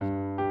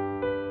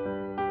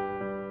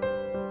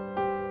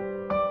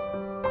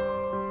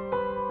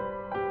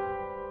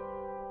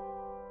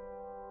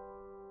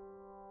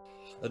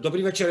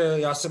Dobrý večer,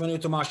 já se jmenuji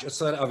Tomáš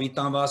Esler a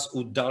vítám vás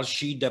u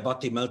další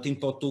debaty Melting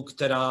Potu,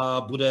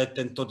 která bude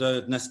tento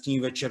dnešní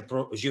večer,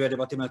 živé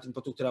debaty Melting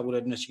Potu, která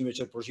bude dnešní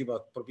večer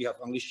probíhat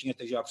v angličtině,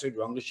 takže já přejdu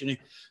do angličtiny.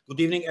 Good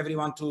evening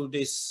everyone to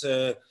this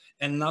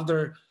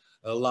another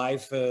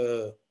live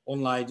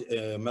online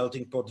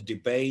Melting Pot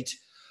debate.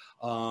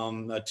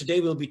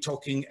 Today we'll be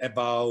talking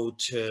about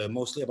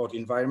mostly about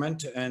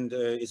environment, and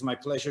it's my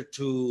pleasure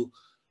to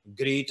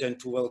greet and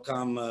to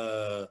welcome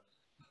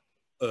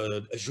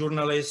a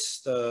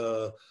journalist,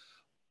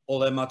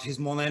 Ole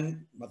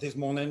Mathismoen,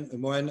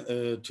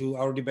 to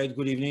our debate.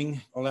 Good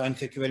evening, Ole, and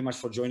thank you very much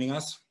for joining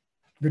us.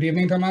 Good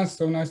evening, Thomas.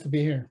 So nice to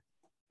be here.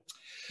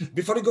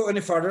 Before we go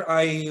any further,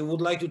 I would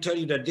like to tell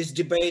you that this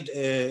debate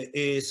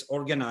is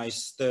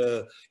organized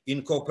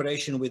in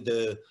cooperation with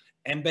the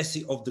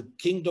Embassy of the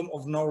Kingdom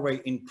of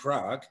Norway in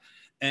Prague,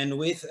 and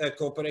with a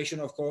cooperation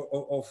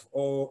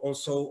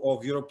also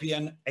of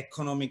European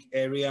Economic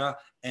Area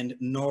and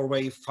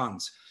Norway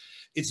funds.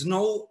 It's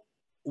no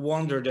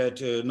wonder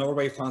that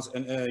Norway funds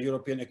and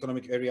European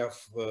Economic Area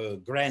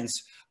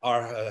grants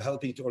are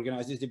helping to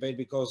organize this debate,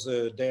 because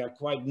they are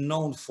quite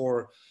known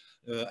for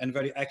and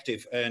very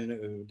active,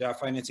 and they are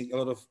financing a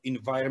lot of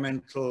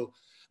environmental,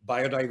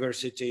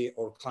 biodiversity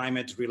or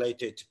climate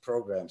related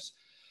programs.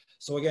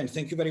 So again,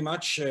 thank you very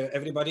much,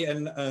 everybody.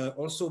 And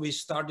also we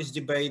start this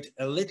debate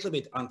a little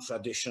bit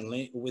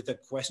untraditionally with a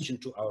question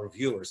to our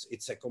viewers.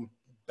 It's a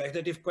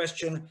competitive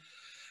question,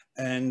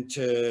 and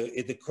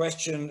the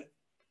question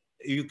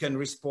you can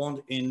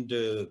respond in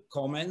the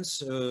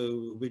comments,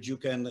 which you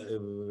can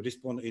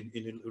respond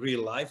in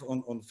real life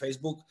on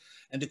Facebook.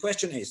 And the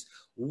question is,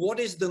 what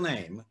is the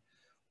name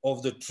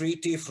of the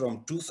treaty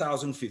from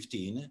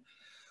 2015,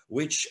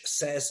 which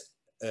says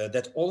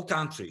that all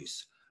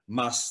countries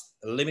must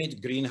limit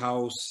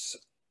greenhouse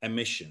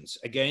emissions?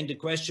 Again, the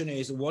question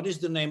is, what is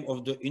the name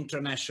of the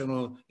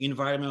international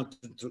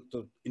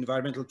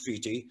environmental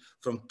treaty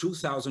from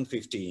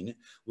 2015,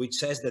 which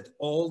says that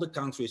all the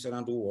countries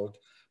around the world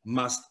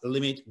must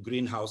limit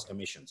greenhouse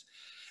emissions?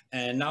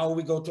 And now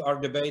we go to our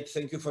debate.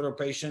 Thank you for your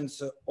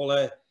patience.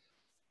 Ole,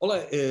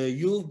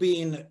 you've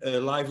been a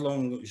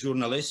lifelong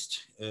journalist,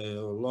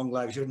 long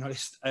life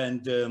journalist,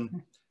 and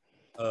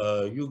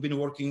you've been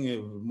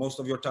working most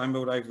of your time,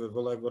 what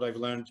I've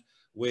learned,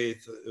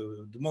 with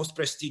the most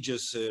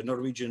prestigious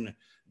Norwegian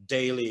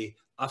daily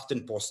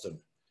Aftenposten.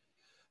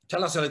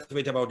 Tell us a little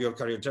bit about your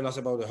career. Tell us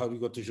about how you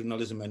got to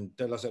journalism, and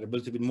tell us a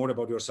little bit more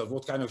about yourself.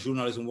 What kind of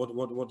journalism?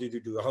 What did you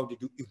do? How did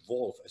you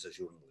evolve as a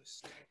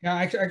journalist? Yeah,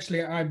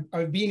 actually,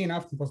 I've been in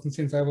Aftenposten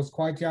since I was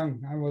quite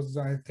young. I was,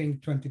 I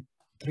think,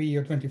 23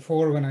 or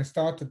 24 when I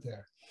started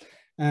there,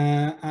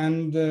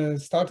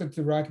 and started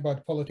to write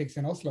about politics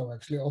in Oslo,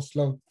 actually,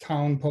 Oslo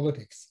town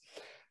politics.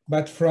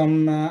 But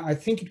from, I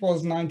think it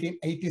was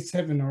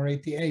 1987 or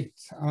 88,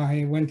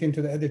 I went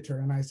into the editor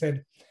and I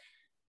said,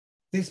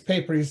 this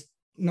paper is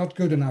not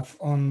good enough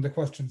on the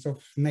questions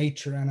of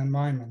nature and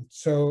environment.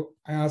 So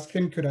I asked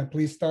him, could I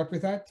please start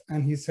with that?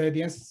 And he said,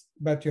 yes,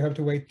 but you have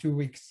to wait 2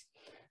 weeks,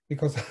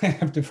 because I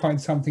have to find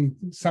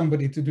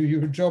somebody to do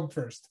your job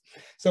first.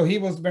 So he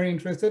was very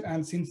interested.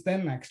 And since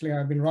then, actually,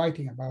 I've been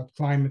writing about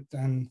climate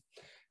and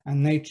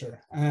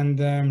nature.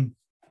 And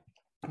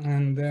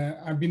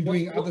I've been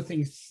doing other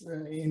things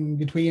in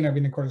between. I've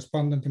been a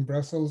correspondent in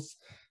Brussels.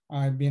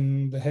 I've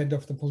been the head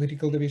of the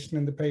political division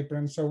in the paper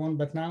and so on.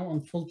 But now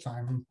on full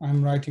time,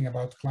 I'm writing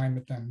about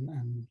climate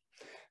and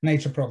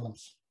nature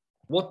problems.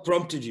 What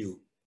prompted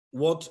you?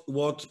 What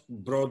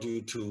brought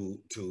you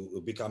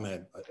to become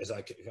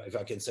if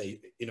I can say,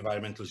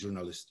 environmental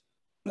journalist?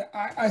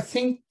 I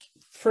think,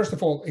 first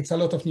of all, it's a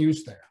lot of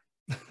news there.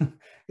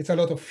 It's a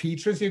lot of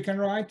features you can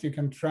write. You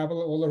can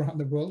travel all around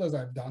the world, as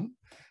I've done.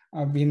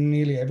 I've been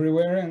nearly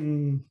everywhere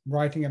and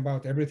writing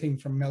about everything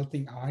from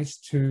melting ice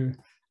to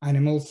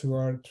animals who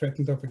are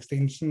threatened of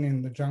extinction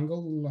in the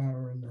jungle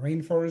or in the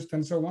rainforest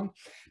and so on.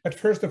 But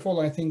first of all,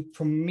 I think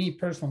for me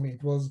personally,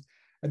 it was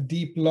a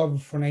deep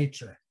love for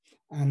nature.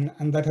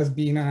 And that has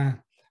been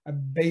a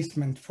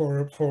basement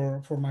for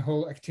my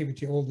whole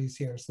activity all these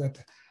years. That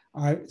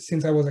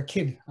since I was a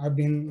kid,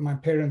 my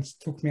parents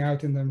took me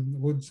out in the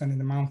woods and in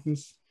the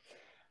mountains.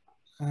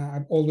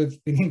 I've always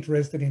been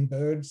interested in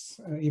birds,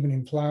 even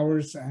in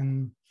flowers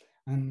and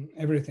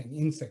everything,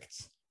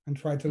 insects, and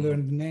tried to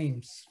learn the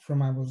names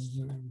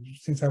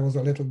since I was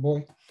a little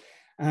boy.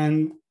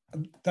 And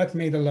that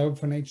made a love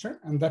for nature,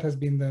 and that has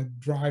been the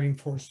driving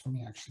force for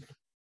me, actually.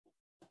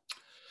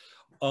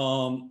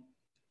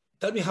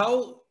 Tell me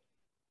how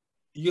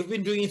you've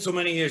been doing it so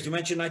many years. You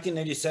mentioned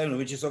 1987,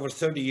 which is over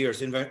 30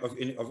 years of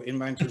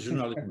environmental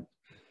journalism.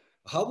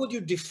 How would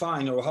you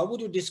define, or how would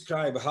you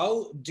describe,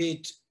 how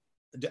did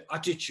the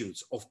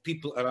attitudes of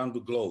people around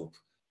the globe?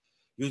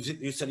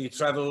 You said you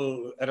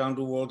travel around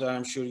the world, and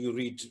I'm sure you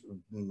read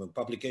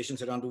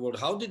publications around the world.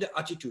 How did the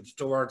attitudes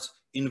towards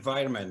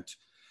environment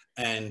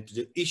and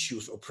the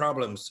issues or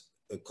problems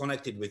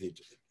connected with it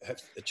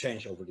have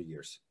changed over the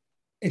years?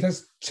 It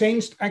has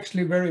changed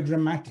actually very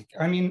dramatic.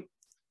 I mean,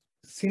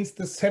 since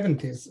the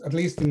 70s, at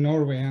least in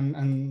Norway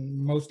and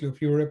mostly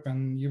of Europe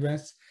and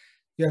US,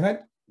 you have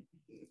had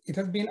it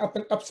has been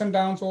ups and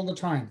downs all the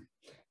time.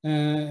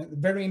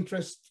 Very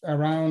interest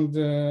around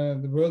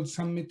the World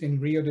Summit in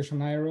Rio de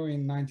Janeiro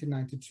in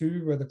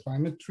 1992, where the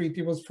climate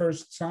treaty was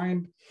first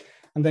signed,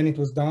 and then it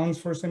was down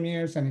for some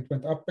years and it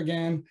went up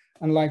again,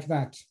 and like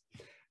that.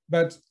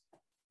 But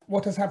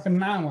what has happened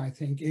now, I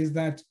think, is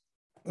that,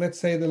 let's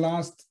say the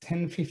last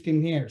 10,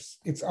 15 years,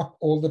 it's up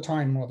all the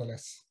time, more or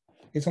less.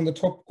 It's on the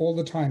top all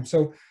the time.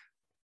 So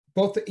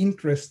both the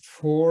interest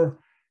for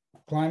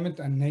climate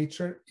and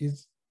nature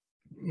is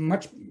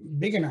much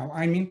bigger now.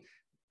 I mean,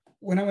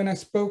 when I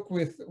spoke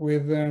with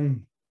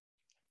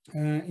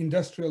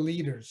industrial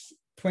leaders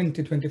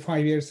 20,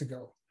 25 years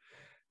ago,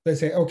 they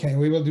say, okay,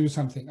 we will do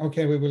something.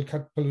 Okay, we will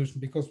cut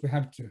pollution because we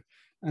have to,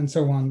 and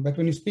so on. But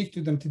when you speak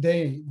to them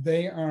today,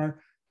 they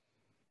are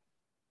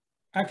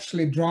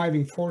actually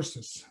driving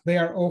forces. They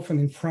are often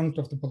in front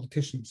of the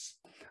politicians.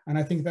 And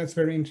I think that's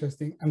very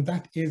interesting. And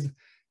that is,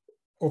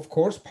 of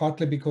course,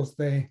 partly because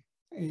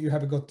you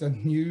have got a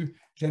new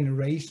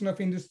generation of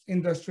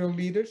industrial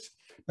leaders,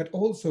 but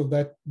also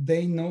that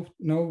they know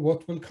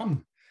what will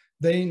come.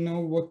 They know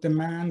what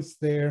demands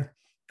their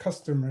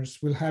customers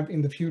will have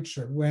in the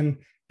future, when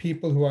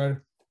people who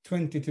are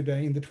 20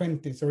 today, in the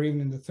 20s or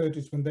even in the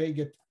 30s, when they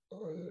get,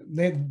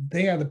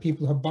 they are the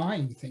people who are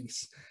buying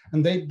things,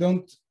 and they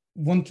don't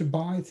want to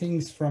buy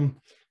things from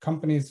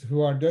companies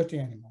who are dirty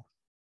anymore.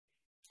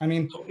 I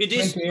mean, it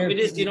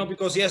is, you know,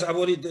 because yes, I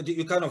wanted,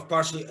 you kind of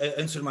partially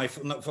answer my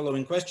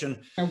following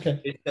question. Okay.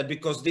 Is that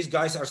because these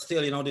guys are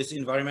still, you know, this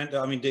environment,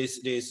 I mean, these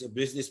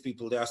business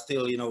people, they are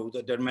still, you know,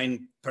 their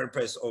main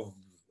purpose of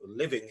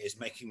living is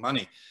making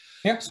money.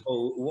 Yeah.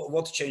 So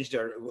what changed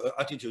their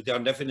attitude? They are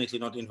definitely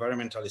not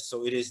environmentalists.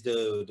 So it is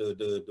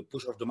the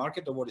push of the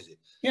market, or what is it?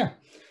 Yeah,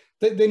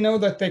 they know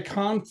that they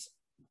can't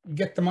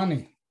get the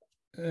money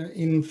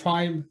in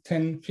 5,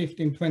 10,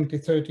 15, 20,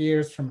 30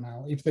 years from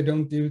now if they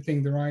don't do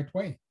things the right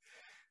way.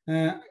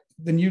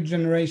 The new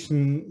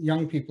generation,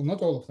 young people,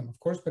 not all of them, of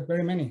course, but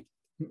very many,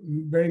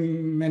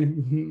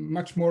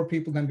 much more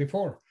people than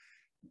before.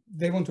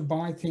 They want to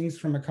buy things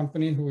from a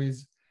company who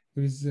is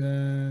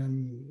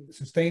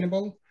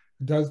sustainable,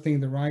 who does things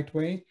the right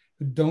way,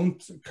 who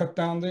don't cut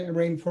down the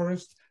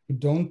rainforest, who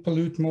don't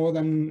pollute more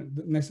than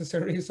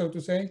necessary, so to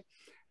say.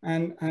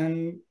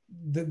 And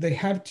they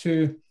have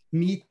to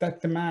meet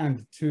that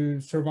demand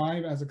to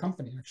survive as a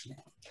company, actually.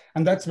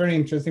 And that's very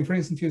interesting. For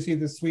instance, you see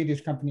the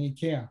Swedish company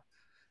IKEA,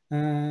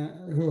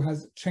 who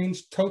has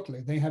changed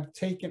totally. They have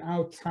taken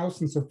out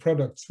thousands of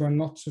products who are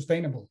not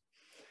sustainable,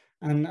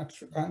 and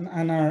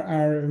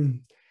are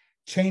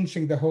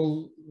changing the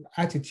whole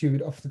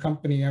attitude of the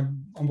company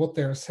on what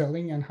they are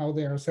selling and how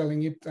they are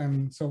selling it,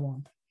 and so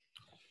on.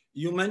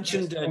 You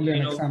mentioned that, only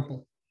an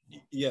example.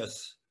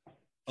 Yes.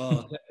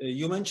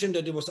 You mentioned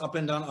that it was up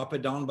and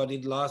down, but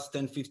in the last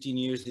 10, 15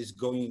 years is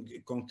going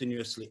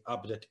continuously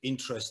up, that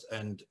interest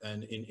and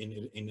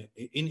in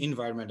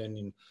environment and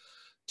in.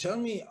 Tell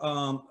me,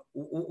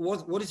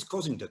 what is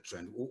causing that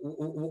trend?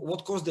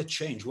 What caused that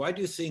change? Why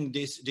do you think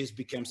this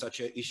became such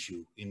an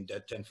issue in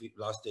that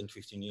last 10,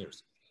 15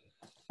 years?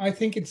 I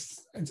think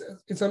it's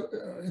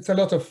a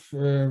lot of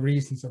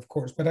reasons, of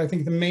course, but I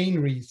think the main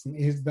reason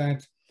is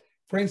that,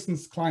 for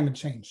instance, climate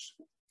change.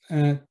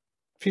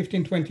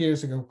 15, 20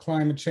 years ago,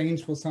 climate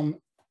change was some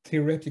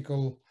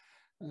theoretical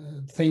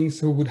things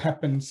who would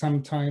happen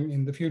sometime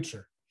in the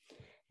future.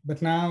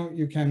 But now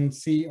you can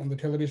see on the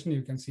television,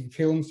 you can see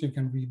films, you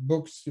can read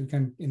books, you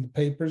can in the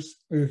papers,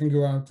 or you can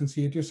go out and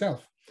see it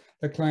yourself.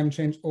 The climate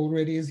change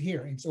already is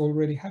here. It's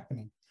already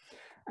happening.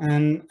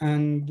 And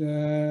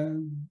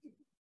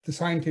the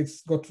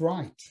scientists got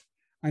right.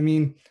 I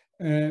mean,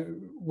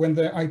 when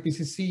the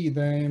IPCC,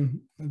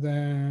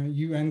 the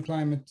UN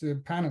climate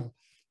panel,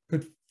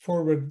 put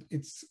forward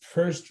its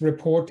first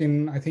report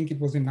in, I think it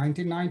was in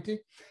 1990,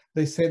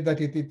 they said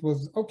that it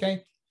was,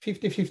 okay,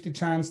 50-50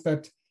 chance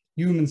that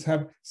humans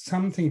have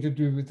something to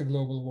do with the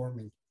global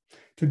warming.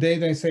 Today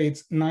they say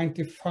it's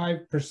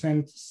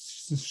 95%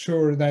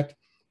 sure that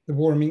the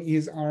warming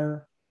is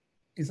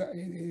we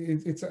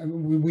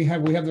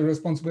have the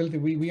responsibility,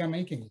 we are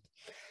making it.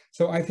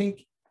 So I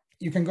think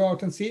you can go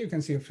out and see, you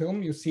can see a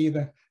film, you see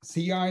the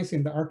sea ice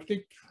in the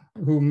Arctic,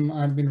 whom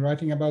I've been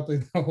writing about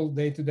the whole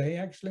day today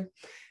actually,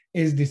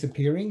 is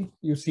disappearing.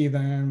 You see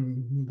the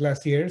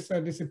glaciers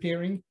are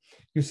disappearing.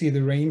 You see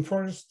the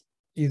rainforest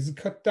is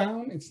cut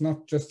down. It's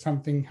not just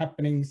something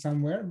happening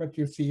somewhere, but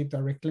you see it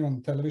directly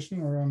on television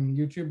or on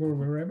YouTube or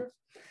wherever.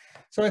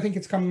 So I think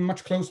it's come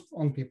much close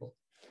on people.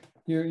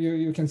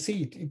 You can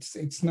see it.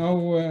 It's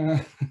no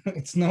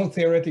it's no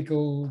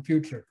theoretical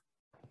future.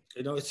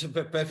 You know, it's a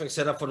perfect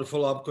setup for the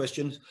follow-up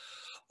questions.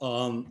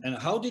 And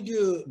how did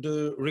you,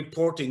 the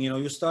reporting, you know,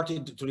 you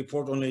started to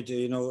report on it,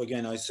 you know,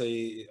 again, I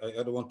say,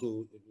 I don't want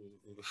to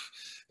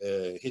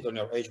hit on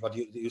your age, but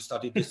you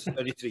started this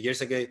 33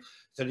 years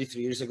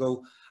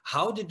ago.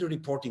 How did the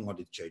reporting on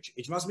it change?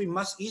 It must be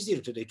much easier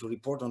today to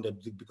report on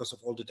that because of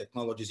all the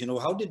technologies. You know,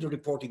 how did the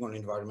reporting on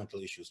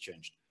environmental issues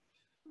change?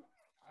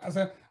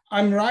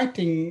 I'm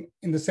writing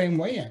in the same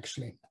way,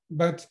 actually.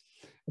 But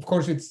of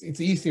course,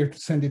 it's easier to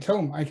send it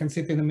home. I can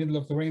sit in the middle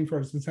of the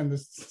rainforest and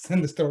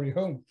send the story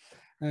home.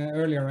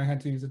 Earlier, I had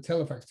to use a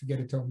telefax to get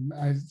it home.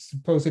 I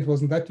suppose it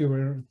wasn't that you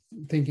were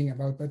thinking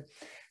about, but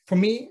for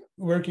me,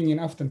 working in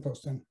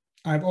Aftenposten,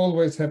 I've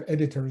always had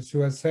editors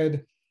who have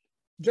said,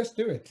 just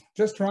do it,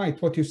 just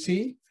write what you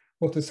see,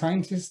 what the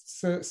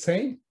scientists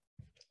say,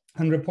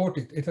 and report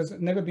it. It has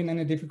never been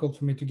any difficult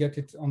for me to get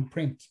it on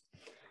print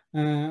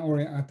or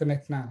at the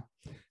net now.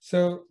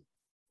 So,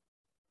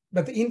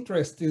 but the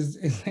interest is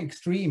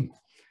extreme.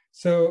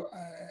 So,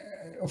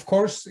 of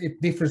course, it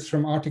differs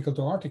from article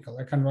to article.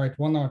 I can write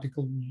one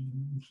article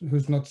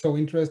who's not so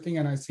interesting,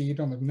 and I see it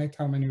on the net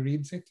how many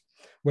reads it,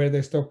 where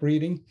they stop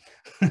reading,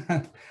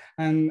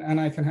 and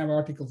I can have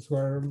articles who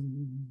are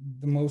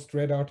the most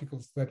read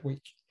articles that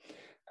week.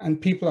 And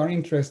people are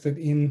interested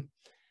in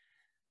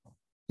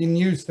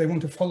news. They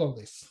want to follow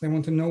this. They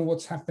want to know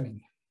what's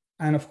happening,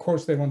 and of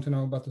course, they want to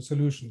know about the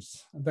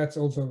solutions. That's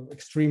also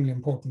extremely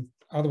important.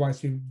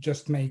 Otherwise, you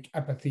just make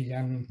apathy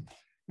and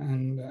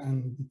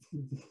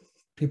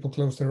people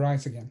close their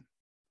eyes again.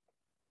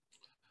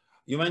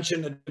 You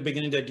mentioned at the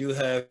beginning that you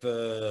have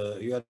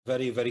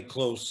very, very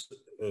close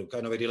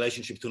kind of a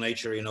relationship to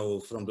nature, you know,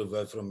 from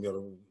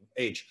your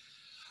age.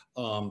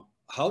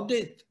 How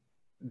did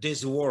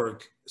this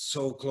work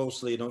so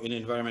closely, you know, in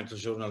environmental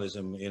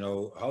journalism? You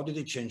know, how did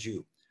it change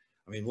you?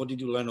 I mean, what did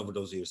you learn over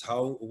those years?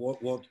 How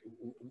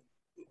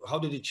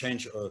did it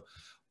change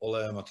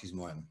Ole Mathies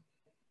Moen?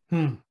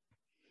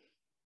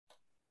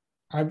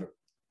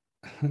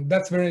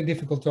 That's very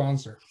difficult to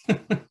answer.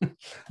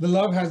 The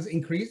love has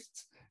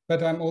increased,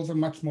 but I'm also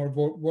much more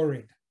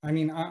worried. I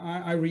mean,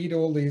 I read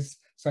all these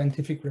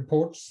scientific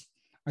reports.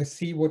 I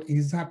see what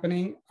is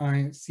happening.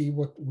 I see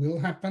what will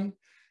happen,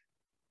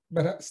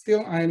 but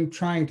still, I'm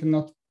trying to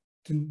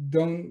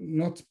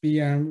not be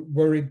a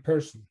worried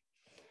person,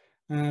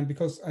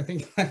 because I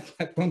think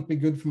that won't be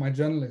good for my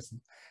journalism.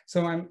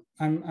 So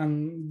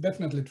I'm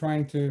definitely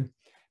trying to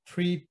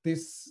treat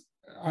this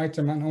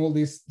item and all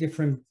these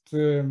different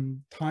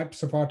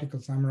types of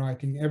articles I'm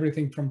writing,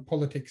 everything from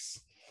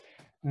politics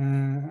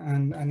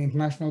and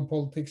international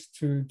politics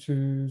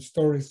to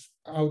stories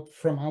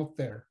out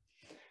there,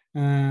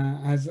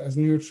 as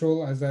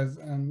neutral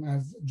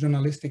as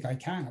journalistic I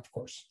can, of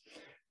course.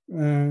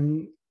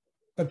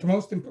 But the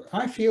most important,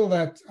 I feel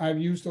that I've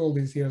used all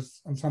these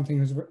years on something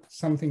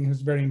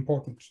who's very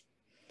important.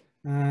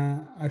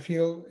 I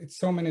feel it's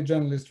so many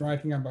journalists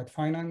writing about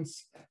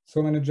finance,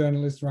 so many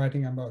journalists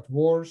writing about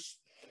wars.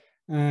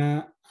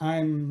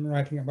 I'm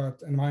writing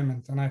about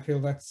environment, and I feel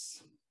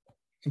that's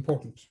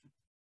important.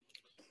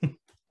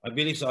 I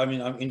believe so. I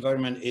mean,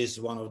 environment is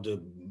one of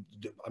the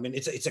I mean,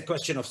 it's a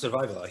question of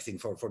survival, I think,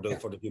 for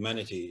the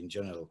humanity in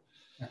general.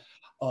 Yeah.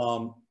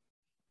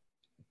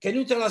 Can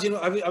you tell us, you know,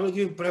 I will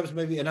give you perhaps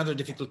maybe another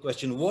difficult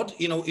question. What,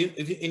 you know,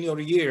 if in your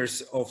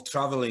years of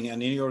traveling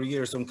and in your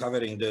years on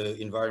covering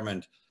the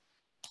environment,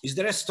 is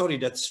there a story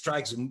that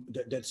strikes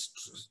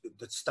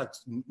that stuck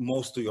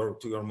most to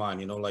your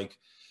mind, you know, like,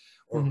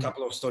 or a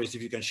couple of stories,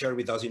 if you can share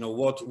with us, you know,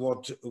 what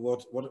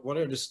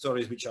are the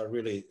stories which are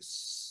really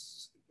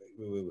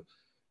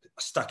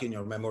stuck in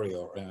your memory,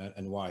 or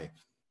and why?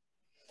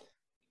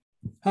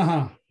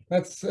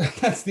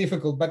 That's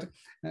difficult, but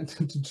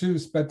to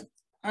choose. But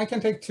I can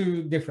take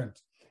two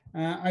different.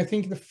 I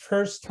think the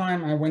first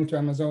time I went to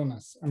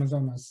Amazonas,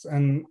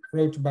 and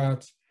wrote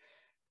about,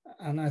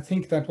 and I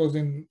think that was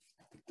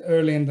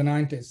early in the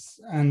 90s,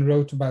 and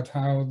wrote about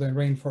how the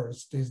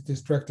rainforest is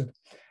destructed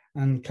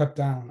and cut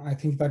down. I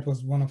think that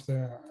was one of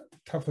the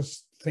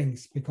toughest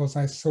things, because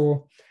I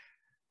saw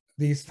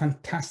these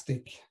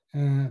fantastic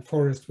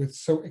forests with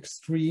so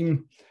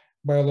extreme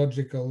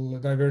biological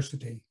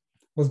diversity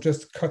was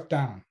just cut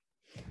down.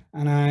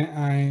 And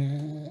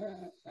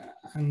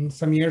and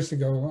some years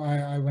ago,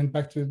 I went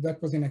back to,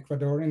 that was in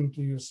Ecuador,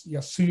 into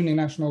Yasuni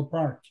National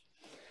Park.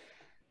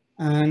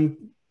 And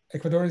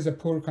Ecuador is a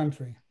poor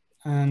country,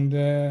 and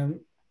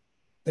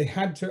they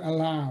had to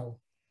allow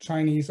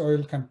Chinese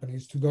oil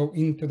companies to go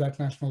into that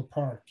national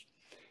park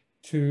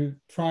to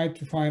try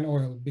to find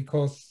oil,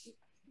 because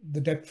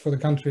the debt for the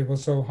country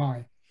was so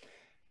high.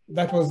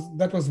 That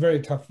was very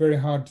tough, very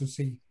hard to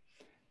see.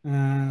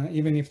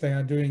 Even if they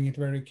are doing it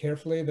very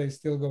carefully, they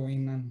still go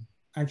in and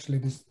actually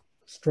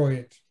destroy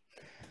it.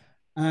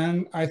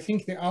 And I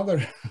think the other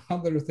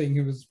thing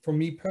that was, for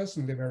me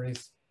personally, very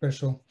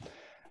special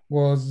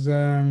was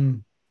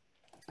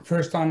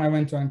first time I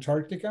went to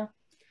Antarctica,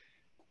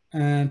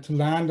 and to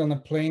land on a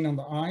plane on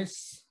the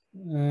ice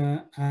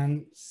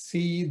and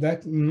see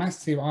that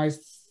massive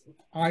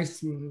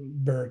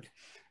iceberg,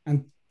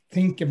 and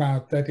think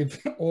about that if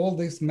all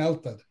this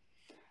melted,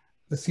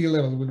 the sea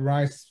level would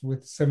rise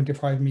with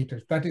 75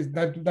 meters.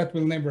 That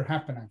will never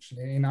happen,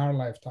 actually, in our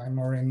lifetime,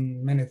 or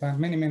in many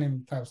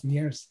thousand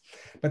years.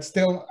 But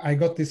still, I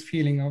got this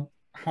feeling of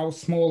how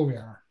small we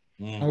are,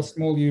 how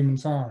small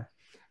humans are,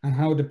 and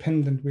how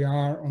dependent we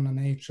are on a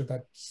nature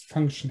that's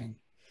functioning.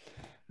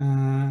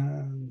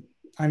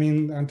 I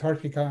mean,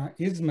 Antarctica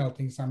is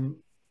melting some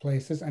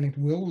places, and it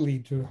will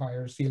lead to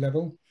higher sea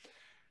level.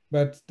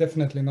 but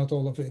definitely not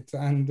all of it.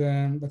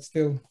 And but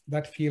still,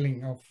 that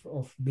feeling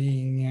of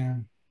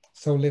being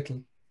so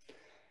little.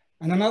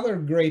 And another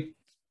great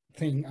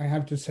thing I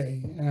have to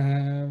say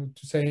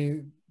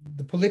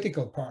the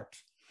political part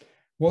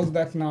was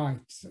that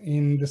night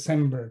in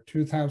December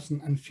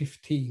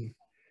 2015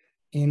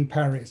 in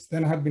Paris.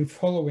 Then I had been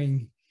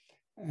following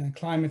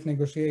climate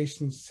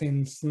negotiations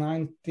since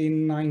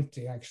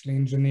 1990, actually,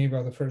 in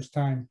Geneva the first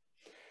time.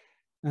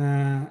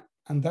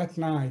 And that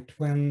night,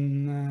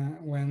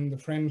 when the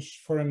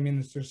French foreign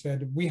minister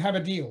said, "We have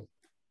a deal,"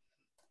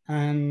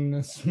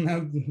 and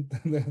smelled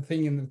the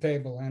thing in the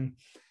table,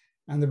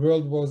 and the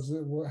world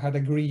had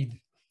agreed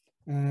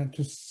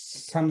to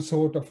some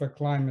sort of a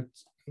climate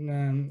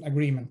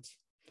agreement.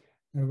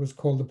 It was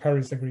called the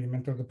Paris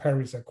Agreement or the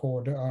Paris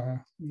Accord,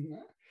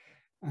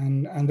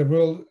 and the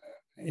world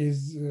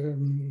is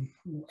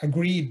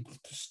agreed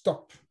to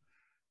stop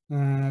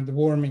the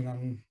warming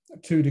on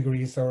 2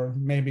 degrees or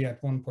maybe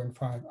at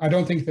 1.5. I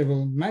don't think they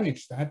will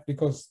manage that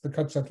because the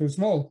cuts are too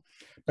small,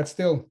 but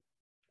still,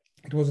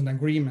 it was an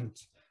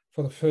agreement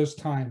for the first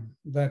time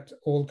that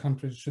all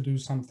countries should do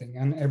something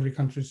and every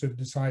country should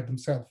decide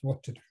themselves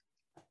what to do.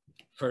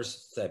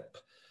 First step.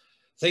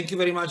 Thank you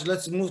very much.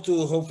 Let's move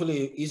to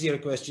hopefully easier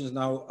questions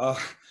now.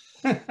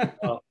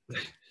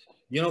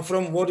 You know,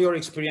 from what your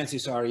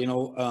experiences are, you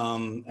know,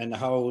 and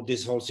how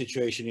this whole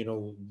situation, you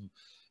know,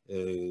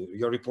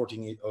 your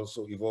reporting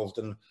also evolved,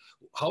 and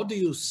how do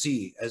you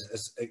see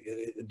as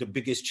the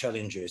biggest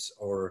challenges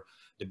or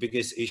the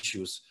biggest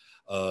issues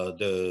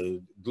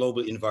the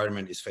global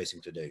environment is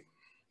facing today?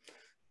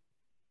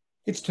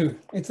 It's two.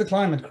 It's the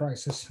climate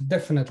crisis,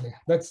 definitely.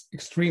 That's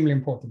extremely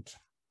important.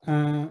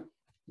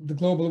 The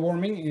global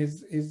warming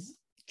is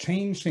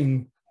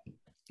changing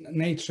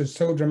nature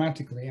so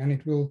dramatically, and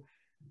it will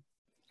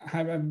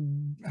have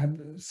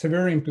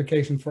severe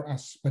implications for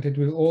us, but it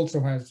will also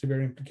have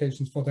severe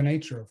implications for the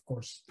nature, of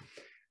course.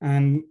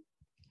 And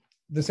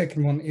the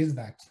second one is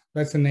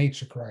that's a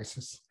nature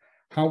crisis.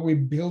 How we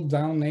build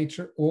down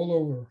nature all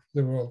over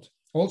the world,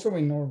 also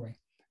in Norway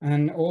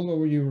and all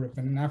over Europe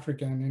and in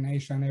Africa and in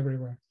Asia and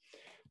everywhere.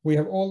 We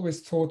have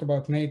always thought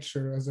about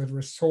nature as a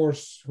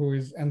resource who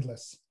is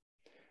endless,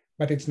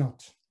 but it's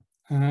not.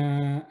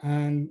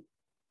 And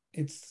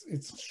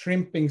it's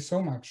shrimping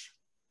so much,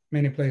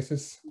 many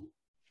places,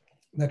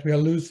 that we are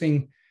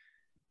losing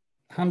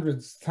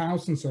hundreds,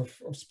 thousands of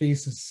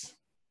species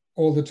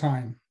all the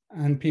time.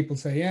 And people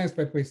say, yes,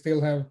 but we still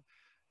have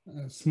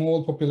a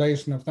small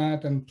population of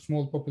that and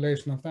small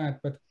population of that.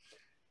 But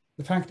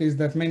the fact is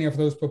that many of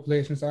those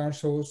populations are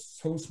so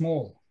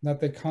small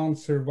that they can't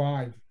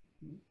survive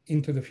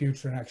into the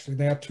future. Actually,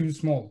 they are too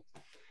small.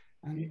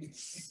 And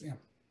it's, yeah.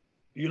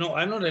 You know,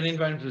 I'm not an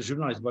environmental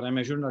journalist, but I'm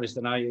a journalist,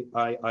 and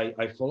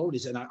I follow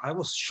this, and I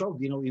was shocked,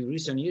 you know, in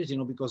recent years, you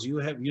know, because you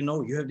have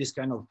this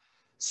kind of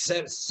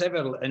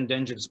several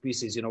endangered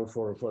species, you know,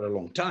 for a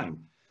long time.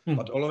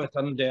 But all of a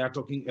sudden they are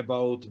talking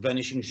about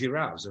vanishing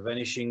giraffes,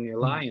 vanishing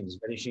lions,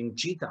 vanishing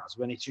cheetahs,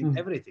 vanishing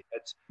everything.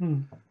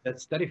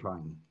 That's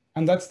terrifying.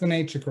 And that's the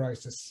nature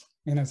crisis,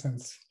 in a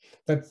sense,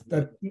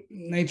 that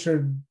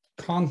nature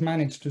can't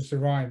manage to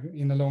survive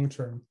in the long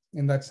term.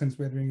 In that sense,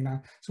 we're doing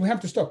now. So we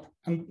have to stop.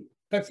 And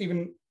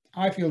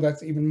I feel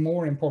that's even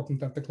more important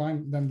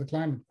than the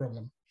climate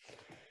problem.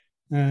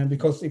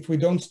 Because if we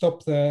don't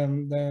stop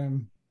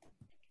the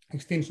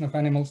extinction of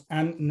animals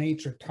and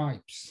nature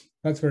types,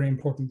 that's very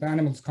important. The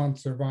animals can't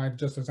survive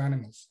just as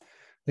animals.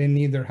 They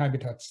need their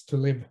habitats to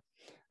live.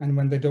 And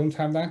when they don't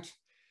have that,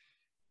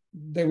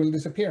 they will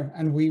disappear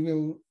and we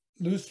will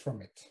lose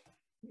from it.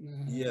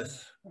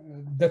 Yes.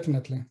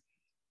 Definitely.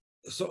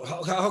 So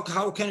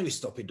how can we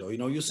stop it though? You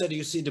know, you said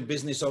you see the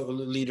business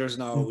leaders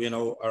now, you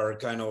know, are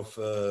kind of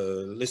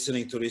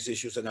listening to these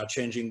issues and are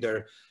changing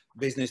their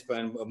business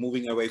plan,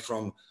 moving away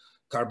from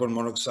carbon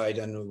monoxide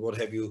and what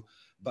have you.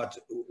 But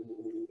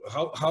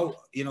how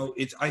you know,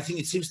 I think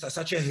it seems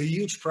such a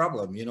huge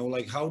problem, you know,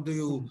 like how do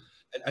you,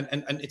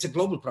 and it's a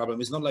global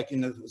problem. It's not like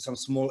in some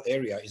small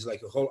area. It's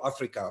like a whole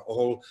Africa, a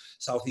whole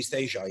Southeast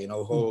Asia, you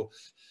know, whole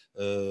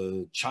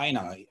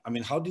China. I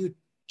mean, how do you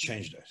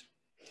change that?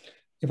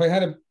 If I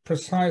had a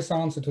precise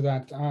answer to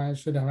that, I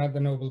should have had the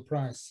Nobel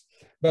Prize.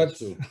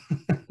 But,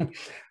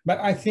 but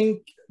I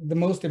think the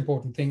most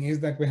important thing is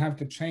that we have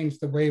to change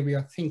the way we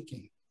are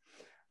thinking.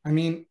 I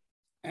mean,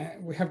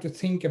 we have to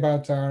think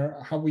about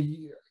how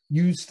we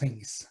use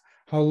things,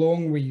 how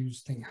long we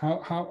use things,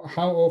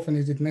 how often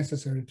is it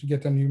necessary to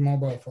get a new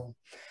mobile phone?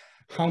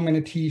 How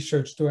many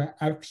t-shirts do I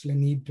actually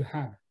need to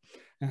have?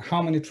 And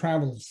how many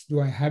travels do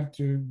I have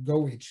to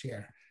go each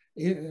year?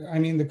 I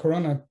mean, the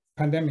corona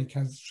pandemic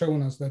has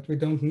shown us that we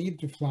don't need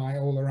to fly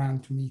all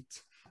around to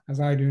meet, as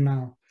I do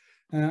now.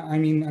 I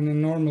mean, in a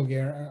normal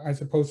year, I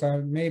suppose I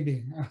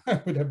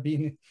would have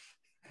been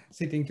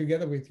sitting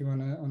together with you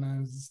on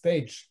a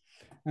stage.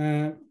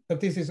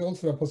 But this is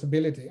also a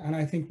possibility. And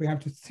I think we have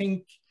to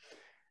think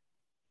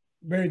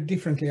very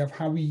differently of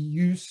how we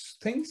use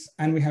things.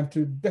 And we have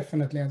to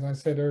definitely, as I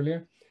said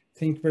earlier,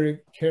 think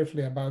very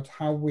carefully about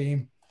how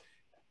we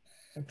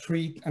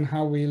treat and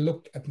how we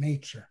look at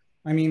nature.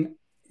 I mean,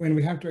 when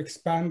we have to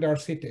expand our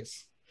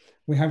cities,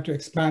 we have to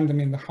expand them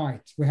in the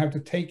height. We have to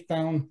take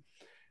down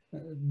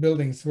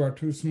buildings who are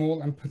too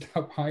small and put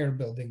up higher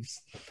buildings,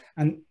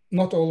 and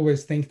not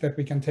always think that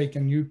we can take a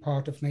new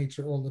part of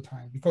nature all the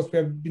time, because we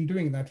have been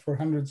doing that for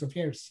hundreds of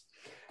years,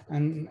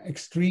 and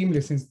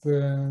extremely since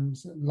the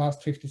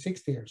last 50,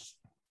 60 years.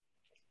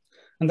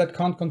 And that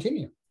can't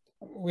continue.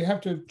 We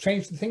have to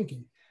change the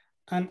thinking.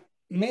 And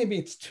maybe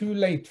it's too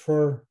late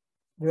for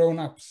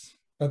grown-ups,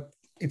 but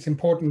it's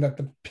important that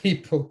the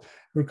people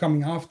who are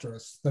coming after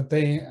us, that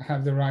they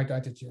have the right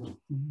attitude,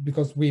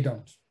 because we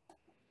don't.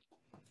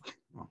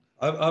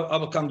 I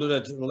will come to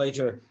that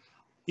later.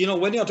 You know,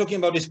 when you're talking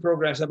about these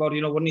programs about,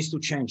 you know, what needs to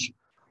change,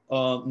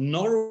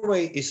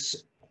 Norway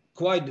is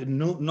quite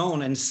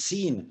known and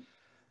seen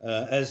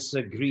as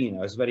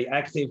green, as very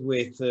active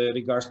with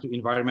regards to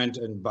environment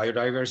and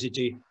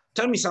biodiversity.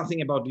 Tell me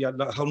something about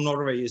how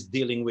Norway is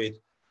dealing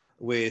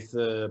with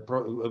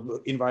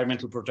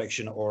environmental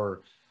protection,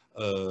 or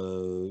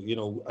you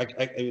know,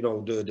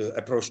 the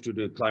approach to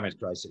the climate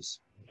crisis.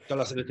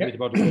 Tell us a little bit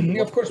about it.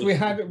 Of course, we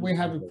have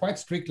quite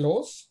strict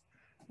laws,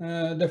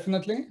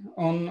 definitely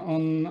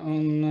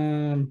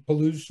on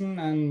pollution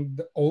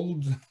and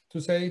old,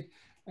 to say,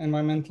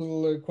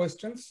 environmental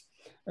questions.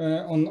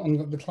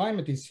 On the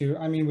climate issue,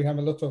 I mean, we have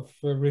a lot of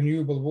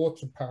renewable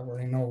water power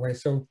in Norway,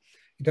 so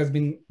it has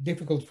been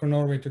difficult for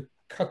Norway to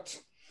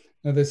cut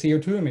the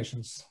CO2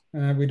 emissions.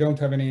 We don't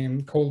have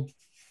any coal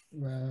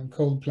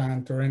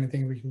plant or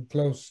anything we can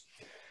close.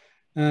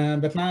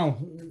 But now,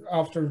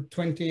 after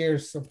 20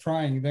 years of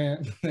trying,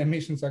 the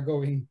emissions are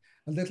going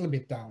a little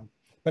bit down.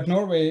 But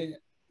Norway,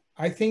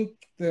 I think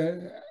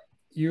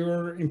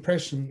your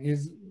impression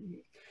is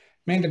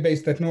mainly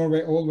based that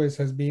Norway always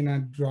has been a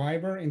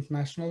driver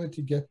internationally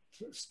to get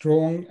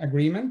strong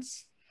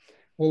agreements,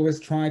 always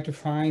try to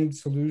find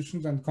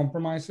solutions and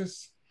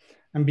compromises,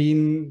 and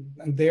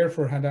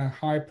therefore had a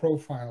high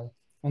profile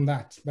on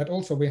that. But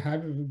also we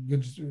have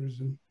good,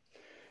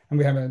 and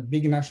we have a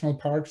big national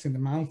parks in the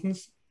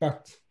mountains,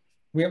 but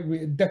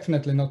we're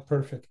definitely not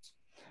perfect.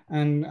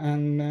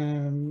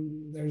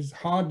 And there's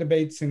hard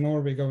debates in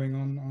Norway going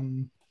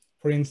on,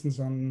 for instance,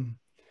 on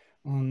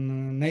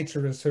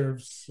nature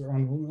reserves,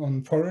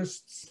 on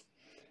forests.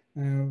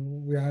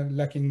 We are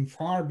lacking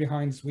far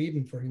behind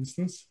Sweden, for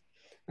instance,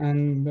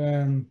 and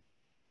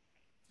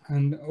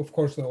of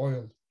course the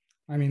oil.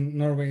 I mean,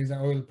 Norway is an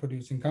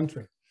oil-producing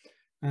country,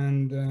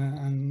 and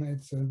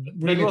it's a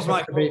really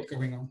tough debate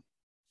going on.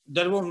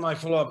 That was my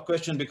follow-up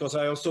question, because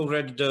I also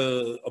read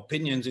the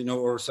opinions, you know,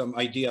 or some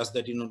ideas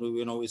that, you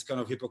know, it's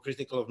kind of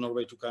hypocritical of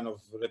Norway to kind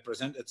of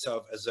represent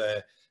itself as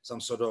some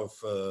sort of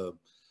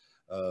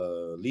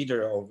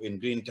leader in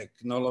green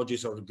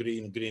technologies or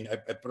green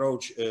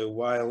approach,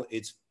 while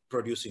it's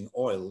producing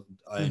oil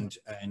and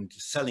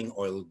selling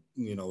oil,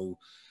 you know,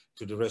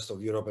 to the rest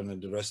of Europe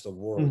and the rest of the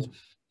world.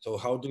 So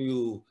how do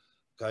you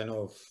kind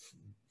of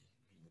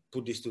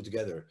put these two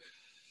together?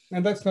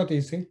 And that's not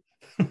easy.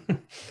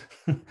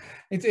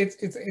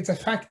 It's a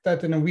fact that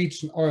the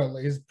Norwegian oil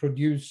is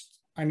produced,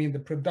 I mean, the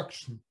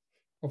production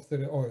of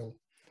the oil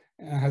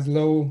has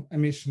low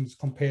emissions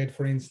compared,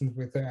 for instance,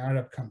 with the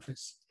Arab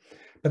countries.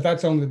 But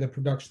that's only the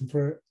production.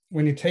 For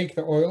when you take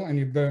the oil and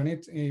you burn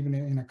it, even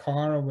in a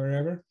car or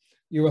wherever,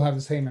 you will have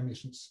the same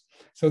emissions.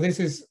 So this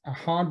is a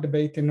hard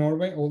debate in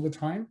Norway all the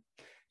time.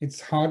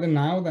 It's harder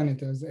now than it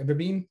has ever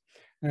been.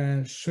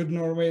 Should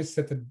Norway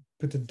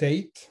put a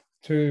date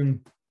to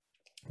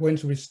when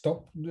should we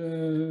stop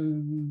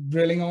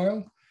drilling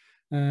oil?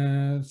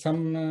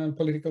 Some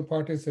political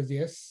parties said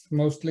yes.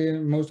 Most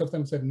of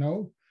them said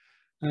no.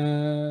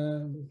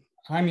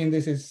 I mean,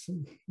 this is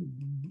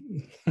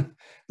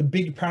the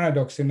big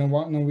paradox in the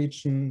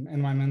Norwegian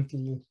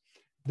environmental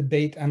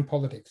debate and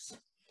politics,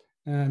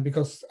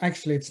 because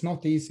actually it's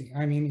not easy.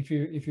 I mean,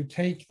 if you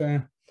take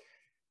the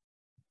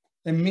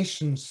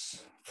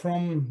emissions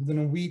from the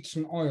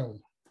Norwegian oil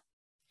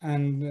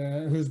and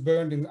who's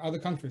burned in other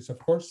countries, of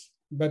course,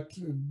 but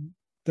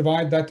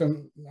divide that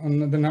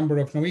on the number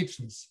of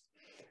Norwegians,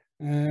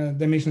 the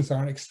emissions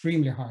are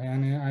extremely high,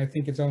 and I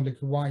think it's only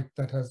Kuwait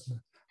that has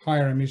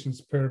higher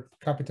emissions per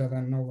capita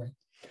than Norway.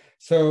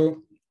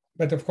 So,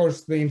 but of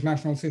course the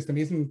international system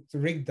isn't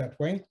rigged that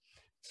way.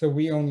 So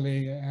we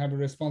only have a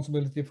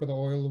responsibility for the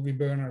oil we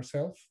burn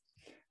ourselves,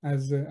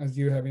 as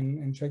you have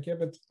in Czechia.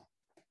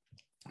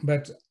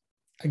 But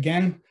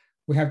again,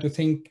 we have to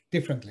think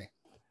differently.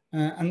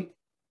 And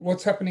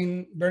what's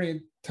happening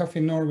very tough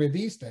in Norway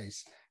these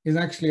days is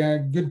actually a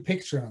good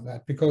picture of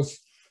that, because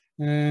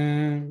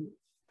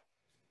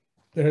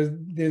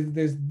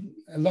there's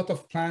a lot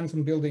of plans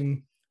on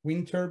building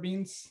wind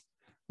turbines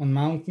on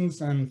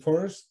mountains and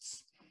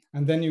forests,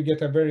 and then you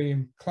get a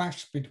very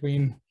clash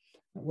between,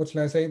 what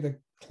shall I say, the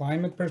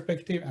climate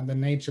perspective and the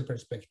nature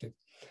perspective,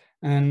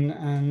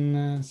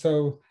 and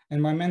so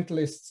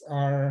environmentalists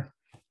are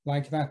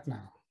like that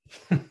now.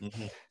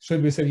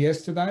 Should we say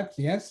yes to that?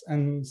 Yes,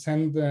 and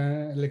send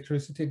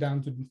electricity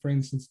down to, for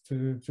instance,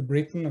 to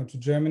Britain or to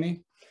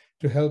Germany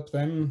to help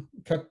them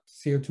cut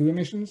CO2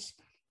 emissions?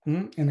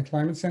 In a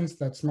climate sense,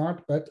 that's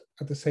smart, but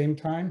at the same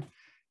time,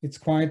 it's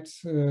quite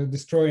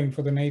destroying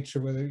for the nature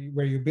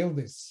where you build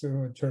these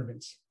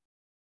turbines.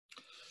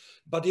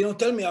 But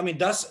tell me, I mean,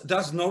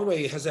 does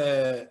Norway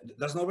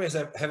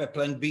have a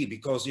plan B?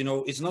 Because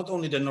it's not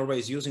only that Norway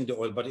is using the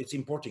oil, but it's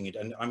importing it.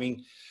 And I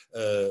mean,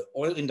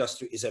 oil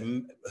industry is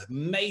a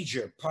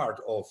major part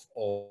of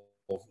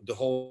the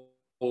whole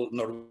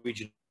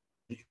Norwegian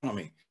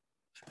economy,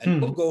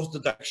 and it goes the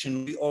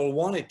direction we all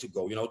want it to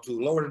go. To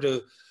lower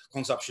the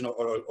consumption,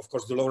 or of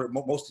course,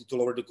 mostly to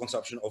lower the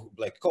consumption of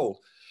black coal.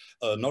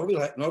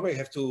 Norway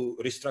have to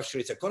restructure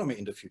its economy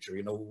in the future.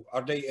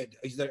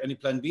 Is there any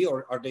plan B,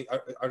 or are the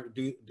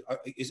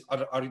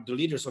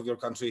leaders of your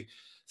country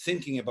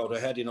thinking about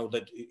ahead?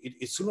 That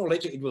sooner or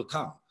later it will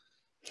come.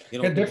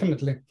 Yeah,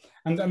 definitely,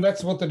 and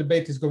that's what the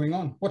debate is going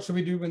on. What should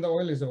we do when the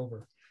oil is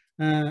over?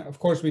 Of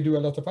course, we do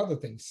a lot of other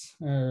things,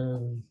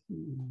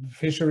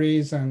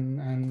 fisheries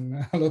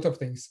and a lot of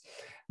things,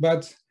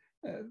 but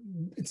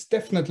it's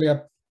definitely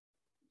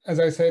as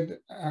I said,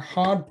 a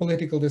hard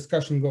political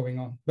discussion going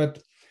on.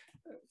 But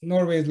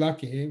Norway is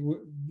lucky.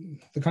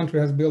 The country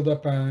has built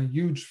up a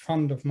huge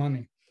fund of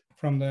money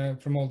from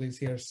all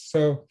these years.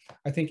 So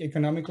I think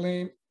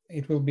economically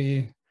it will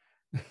be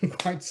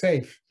quite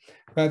safe.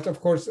 But of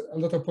course, a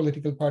lot of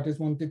political parties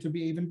want it to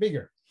be even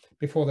bigger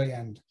before they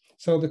end.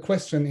 So the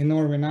question in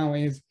Norway now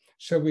is,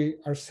 shall we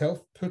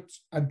ourselves put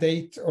a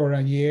date or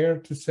a year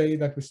to say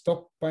that we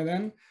stop by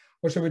then?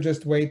 Or shall we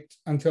just wait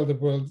until the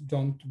world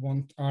don't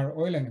want our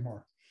oil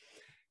anymore?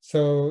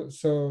 So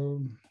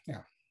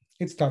yeah,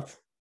 it's tough.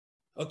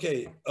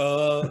 Okay,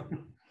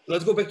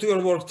 let's go back to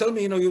your work. Tell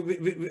me,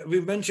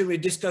 we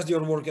discussed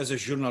your work as a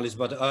journalist,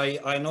 but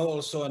I know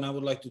also, and I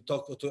would like to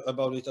talk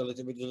about it a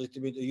little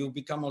bit. You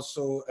become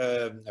also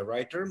a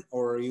writer,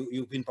 or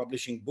you've been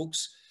publishing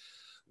books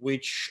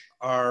which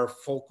are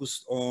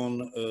focused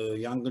on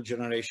younger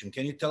generation.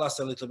 Can you tell us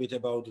a little bit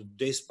about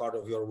this part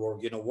of your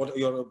work? What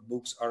your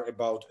books are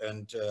about,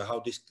 and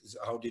how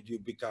did you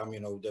become,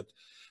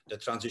 the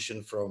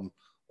transition from,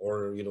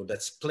 or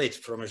that split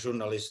from a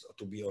journalist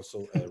to be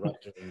also a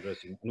writer and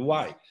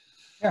why?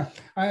 Yeah,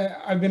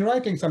 I've been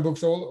writing some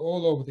books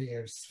all over the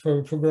years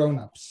for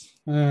grown-ups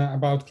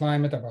about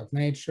climate, about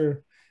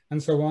nature,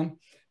 and so on.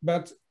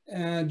 But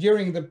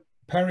during the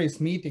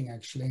Paris meeting,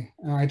 actually,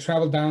 I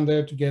traveled down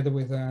there together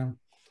with a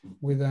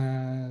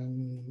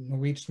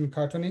Norwegian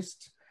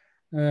cartoonist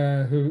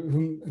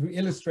who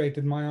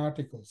illustrated my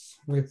articles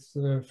with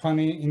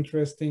funny,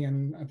 interesting,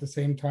 and at the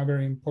same time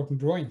very important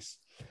drawings.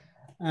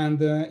 And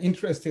the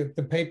interest in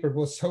the paper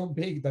was so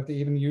big that they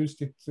even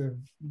used it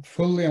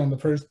fully on the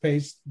first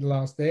page the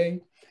last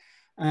day.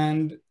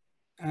 And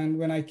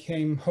when I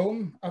came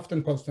home,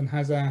 Aftenposten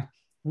has a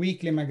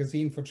weekly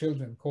magazine for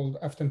children called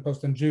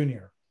Aftenposten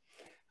Junior,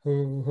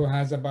 who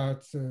has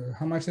about,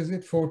 how much is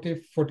it?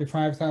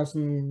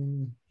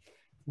 45,000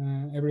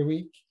 every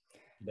week.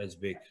 That's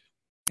big.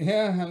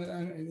 Yeah,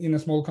 in a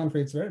small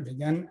country, it's very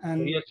big. And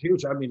yeah, it's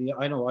huge. I mean,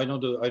 I know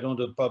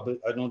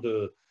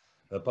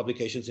the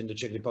publications in the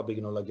Czech Republic,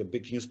 like the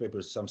big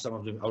newspapers. Some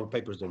of them, our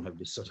papers don't have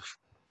this sort of.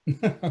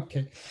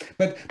 Okay,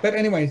 but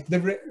anyways,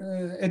 the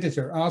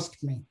editor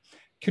asked me,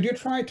 could you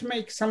try to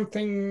make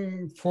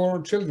something for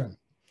children?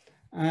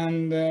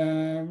 And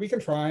we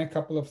can try a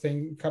couple of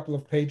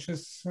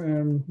pages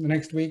the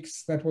next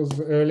weeks. That was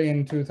early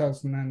in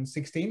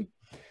 2016.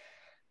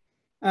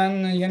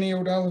 And Jenny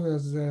Jordal,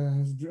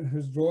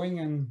 who's drawing,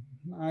 and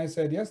I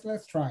said, yes,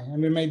 let's try.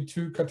 And we made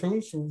 2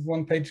 cartoons,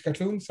 1-page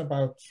cartoons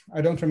about,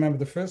 I don't remember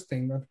the first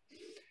thing, but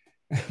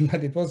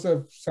it was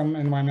some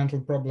environmental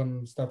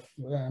problem stuff.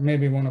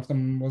 Maybe one of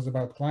them was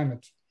about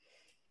climate.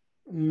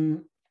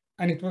 And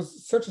it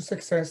was such a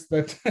success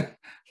that,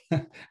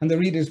 and the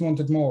readers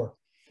wanted more,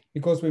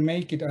 because we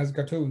make it as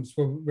cartoons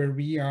where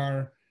we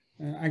are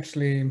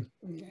actually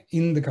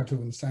in the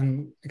cartoons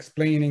and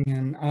explaining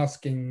and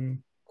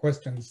asking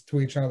questions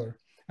to each other.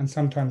 And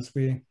sometimes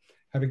we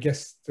have a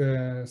guest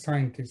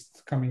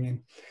scientist coming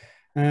in.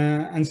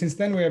 And since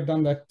then we have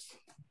done that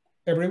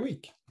every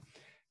week.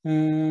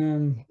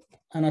 And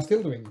I'm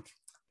still doing it.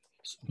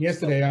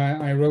 Yesterday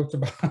I wrote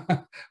about,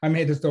 I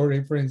made a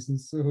story, for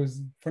instance,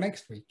 for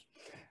next week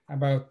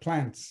about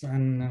plants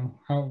and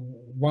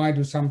why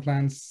do some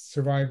plants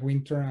survive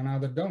winter and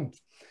others don't,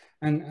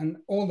 and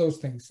all those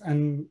things.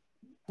 And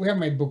we have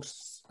made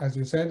books, as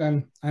you said,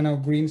 and I know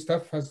Green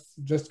Stuff has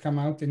just come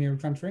out in your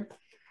country.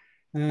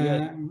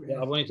 I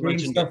wanted to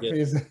mention Green Stuff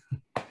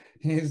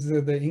is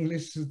the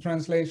English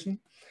translation,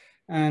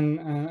 and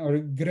or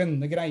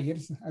grønne greier,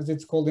 as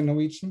it's called in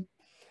Norwegian.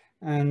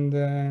 And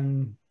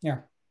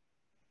yeah,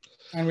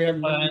 and we have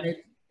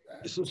made,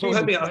 so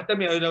tell me,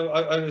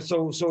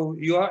 so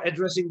you are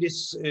addressing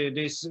this.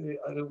 Is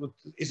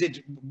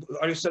it?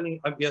 Are you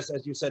selling? Yes,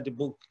 as you said, the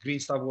book Green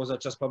Stuff was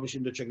just published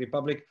in the Czech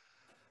Republic,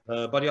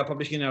 but you are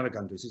publishing in other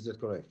countries. Is that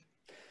correct?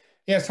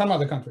 Yeah, some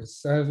other countries.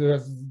 We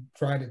have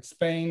tried it: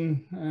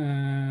 Spain,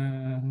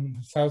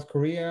 South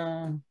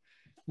Korea.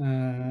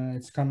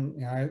 It's come.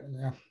 Yeah.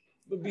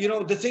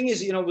 The thing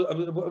is,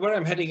 where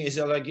I'm heading is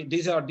like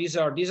these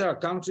are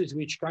countries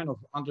which kind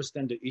of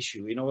understand the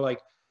issue. Like,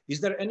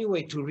 is there any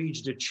way to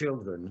reach the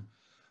children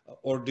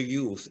or the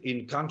youth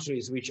in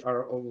countries which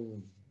are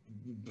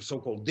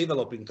so-called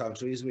developing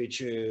countries,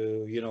 which,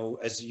 you know,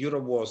 as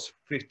Europe was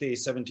 50,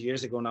 70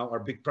 years ago now, are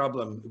big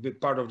problem, big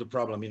part of the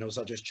problem, you know,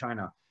 such as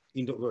China.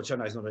 Well,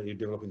 China is not a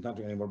developing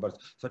country anymore, but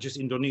such as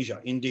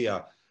Indonesia,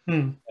 India,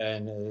 and,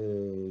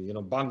 you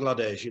know,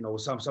 Bangladesh, you know,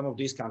 some of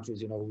these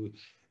countries, you know,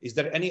 is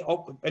there any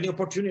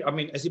opportunity? I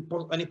mean, is it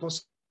any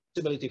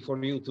possibility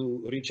for you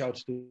to reach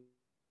out to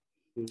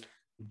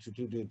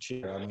the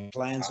children? I mean,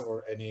 plans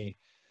or any?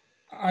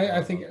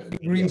 I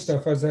think green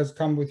stuff has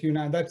come with you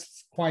now.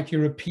 That's quite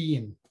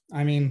European.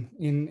 I mean,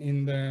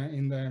 in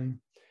the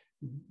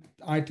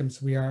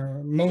items we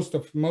are most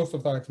of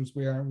the items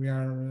we are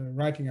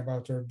writing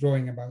about or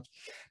drawing about.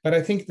 But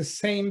I think the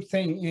same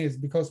thing is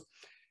because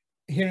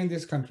here in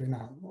this country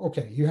now,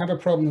 okay, you have a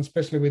problem,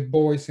 especially with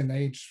boys in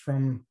age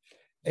from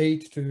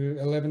 8 to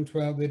 11,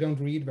 12. They don't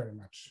read very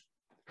much.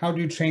 How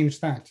do you change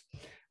that?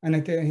 And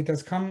it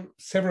has come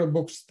several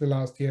books the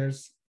last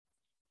years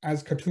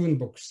as cartoon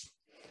books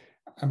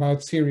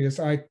about serious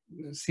items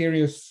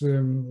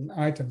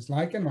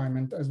like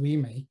environment as we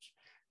make,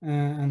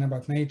 and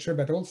about nature,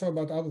 but also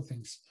about other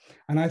things.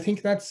 And I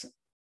think that's,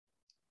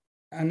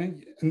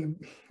 and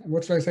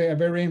what should I say, a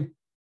very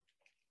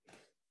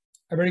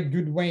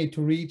good way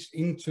to reach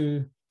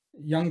into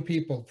young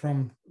people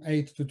from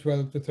 8 to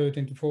 12 to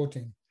 13 to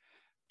 14,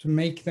 to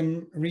make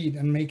them read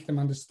and make them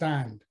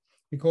understand.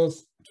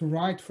 Because to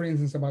write, for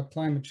instance, about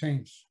climate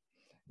change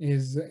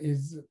is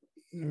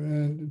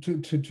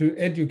to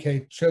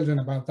educate children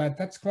about that,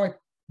 that's quite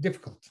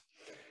difficult.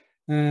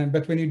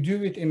 But when you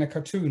do it in a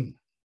cartoon,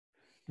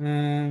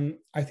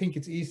 I think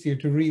it's easier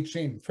to reach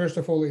in. First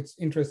of all, it's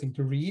interesting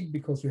to read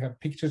because you have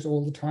pictures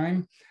all the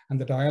time,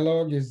 and the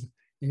dialogue is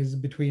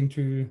between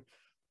two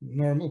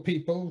normal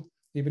people.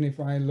 Even if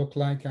I look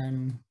like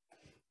I'm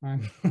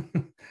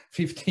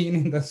 15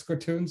 in those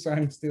cartoons,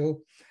 I'm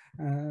still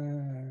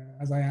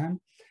as I am.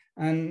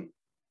 And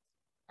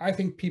I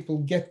think people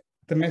get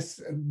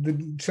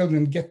the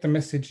children get the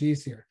message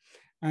easier.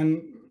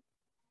 And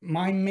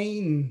my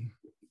main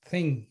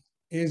thing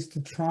is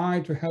to try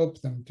to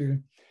help them to,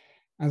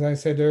 as I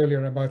said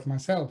earlier about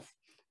myself,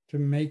 to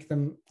make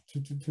them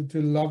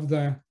to love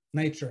the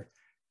nature,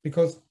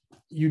 because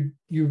you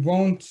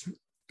won't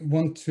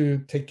want to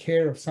take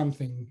care of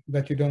something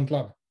that you don't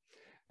love,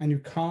 and you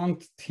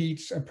can't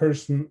teach a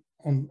person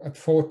at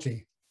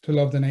 40 to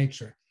love the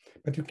nature,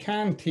 but you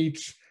can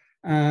teach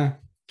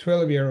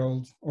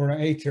 12-year-old or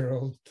an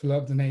 8-year-old to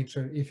love the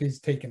nature if he's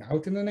taken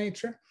out in the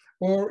nature,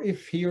 or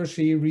if he or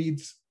she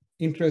reads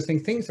interesting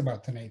things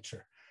about the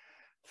nature.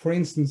 For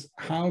instance,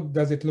 how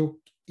does it look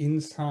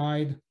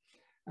inside,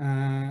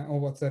 or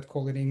what's that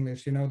called in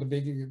English? You know, the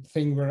big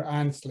thing where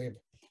ants live.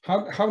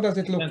 How does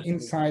it look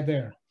inside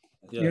there?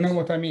 Yes. You know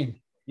what I mean?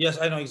 Yes,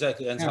 I know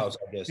exactly. Ants' house,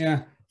 I guess.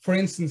 Yeah. For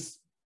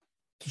instance,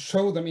 to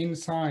show them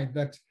inside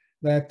that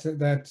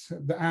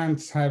the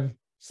ants have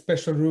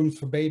special rooms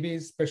for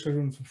babies, special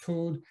rooms for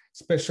food,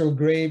 special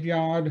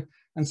graveyard,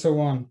 and so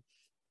on.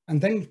 And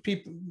then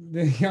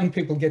the young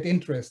people get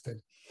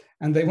interested,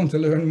 and they want to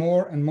learn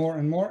more and more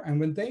and more. And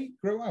when they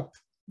grow up,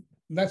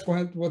 that's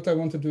what I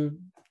wanted to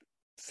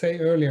say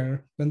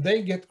earlier. When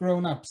they get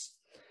grown-ups,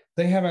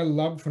 they have a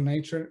love for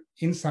nature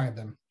inside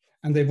them,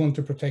 and they want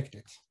to protect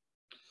it.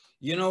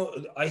 You know,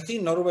 I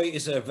think Norway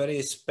is a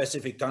very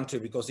specific country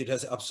because it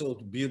has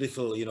absolute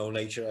beautiful, you know,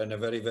 nature and a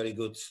very, very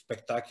good,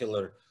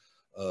 spectacular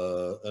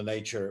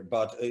nature.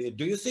 But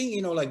do you think,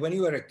 you know, like when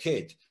you were a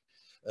kid,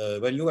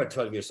 when you were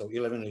 12 years old,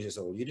 11 years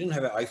old, you didn't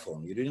have an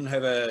iPhone,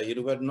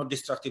 you were not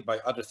distracted by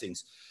other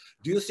things.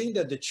 Do you think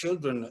that the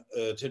children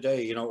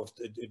today, you know,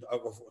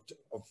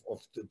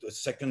 of the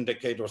second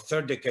decade or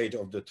third decade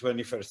of the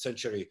 21st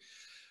century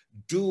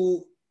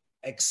do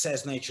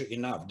access nature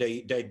enough?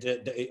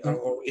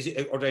 Or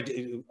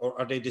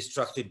are they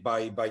distracted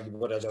by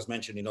what I just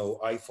mentioned, you know,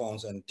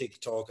 iPhones and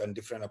TikTok and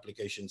different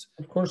applications?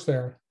 Of course they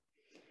are.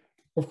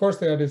 Of course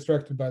they are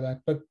distracted by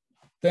that. But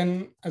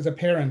then as a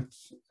parent,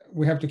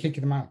 we have to kick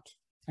them out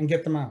and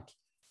get them out.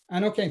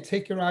 And okay,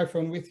 take your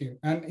iPhone with you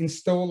and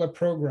install a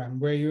program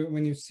where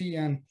when you see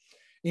an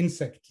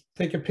insect,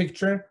 take a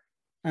picture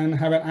and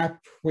have an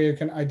app where you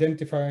can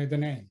identify the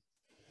name.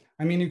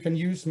 I mean, you can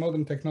use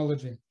modern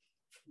technology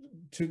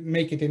to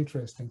make it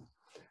interesting.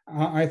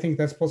 I think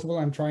that's possible.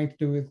 I'm trying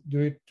to do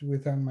it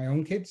with my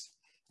own kids,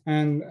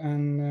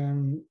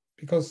 and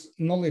because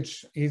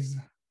knowledge is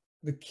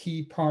the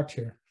key part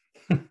here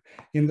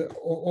in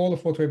all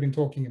of what we've been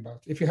talking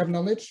about. If you have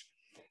knowledge,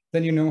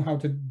 then you know how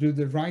to do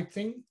the right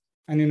thing,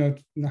 and you know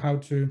how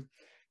to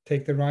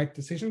take the right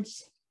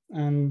decisions,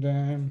 and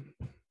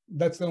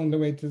that's the only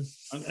way to.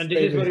 And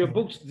this is where your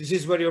books. This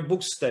is where your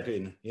books step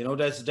in. You know,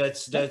 that's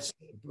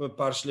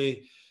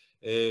partially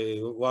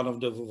one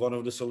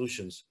of the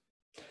solutions.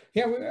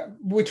 Yeah,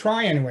 we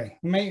try anyway.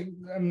 We made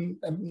a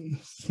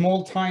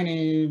small,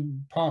 tiny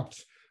part.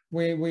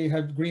 We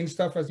have green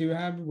stuff as you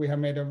have. We have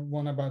made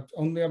one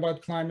only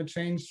about climate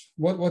change.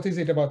 What is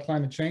it about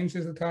climate change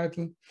is the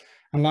title.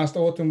 And last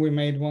autumn we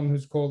made one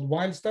who's called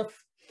Wild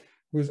Stuff,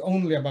 who's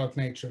only about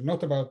nature,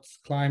 not about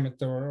climate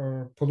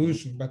or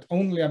pollution, but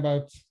only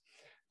about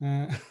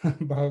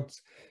about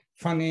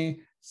funny,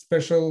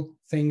 special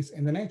things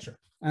in the nature.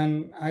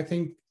 And I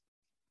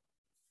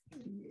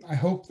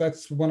hope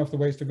that's one of the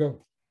ways to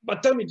go.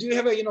 But tell me, do you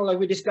have a, like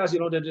we discussed,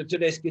 that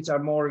today's kids are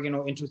more,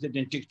 interested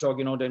in TikTok,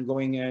 than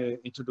going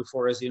into the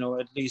forest,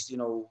 at least,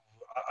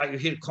 I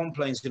hear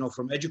complaints,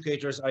 from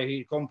educators, I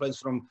hear complaints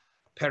from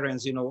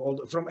parents,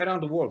 from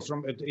around the world,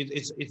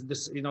 it's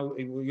this,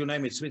 you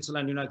name it,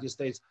 Switzerland, United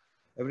States,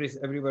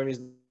 everywhere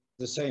is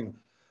the same.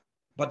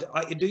 But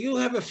do you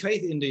have a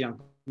faith in the young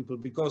people?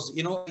 Because,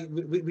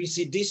 we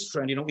see this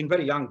trend, in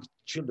very young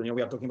children,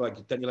 we are talking about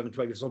like 10, 11,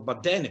 12 years old,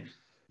 but then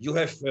you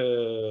have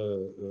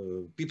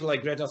people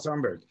like Greta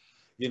Thunberg,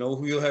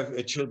 who you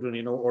have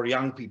children, or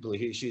young people.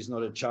 She's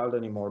not a child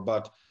anymore,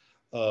 but,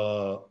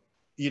 and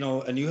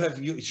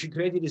she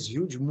created this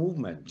huge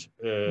movement,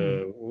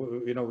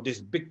 this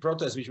big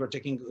protest, which were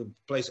taking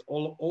place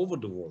all over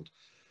the world.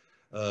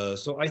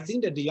 So I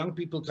think that the young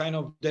people kind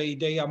of,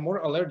 they are more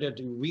alert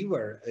than we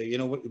were,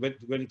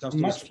 when it comes to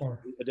much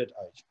more at that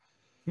age.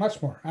 Much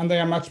more. And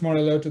they are much more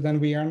alert than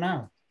we are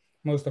now,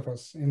 most of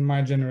us in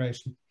my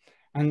generation.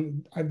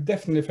 And I've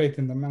definitely faith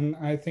in them. And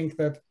I think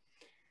that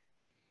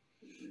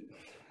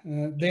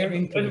they're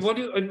into and what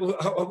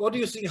do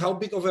you think, how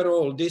big of a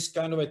role this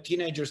kind of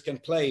teenagers can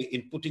play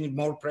in putting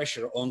more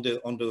pressure on the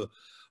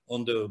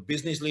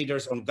business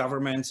leaders, on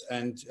governments,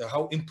 and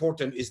how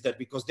important is that?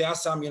 Because there are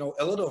some, a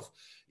lot of,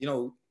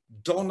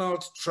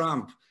 Donald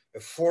Trump, a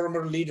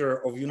former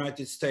leader of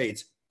United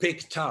States,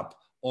 picked up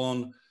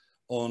on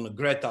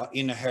Greta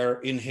in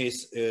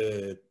his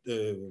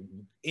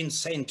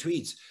insane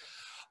tweets.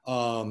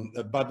 How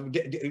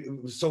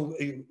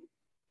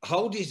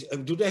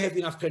do they have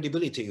enough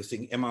credibility, you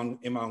think, among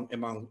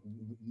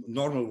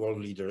normal world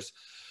leaders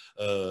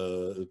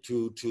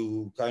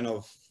to kind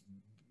of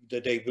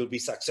that they will be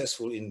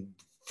successful in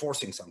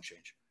forcing some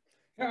change?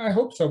 Yeah, I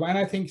hope so, and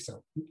I think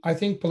so. I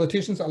think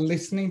politicians are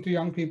listening to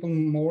young people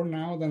more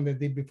now than they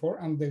did before,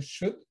 and they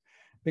should,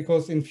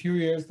 because in few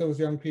years those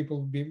young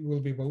people will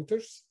be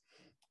voters.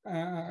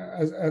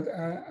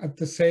 At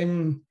the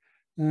same,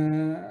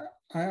 I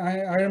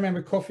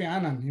remember Kofi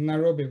Annan in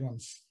Nairobi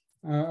once.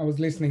 I was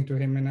listening to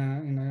him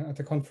at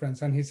a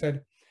conference, and he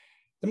said,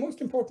 the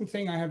most important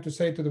thing I have to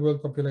say to the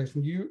world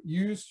population, you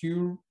use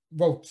your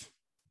vote.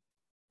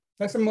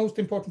 That's the most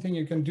important thing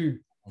you can do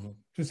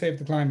to save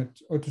the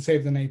climate or to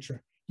save the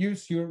nature.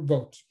 Use your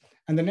vote.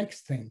 And the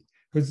next thing,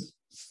 because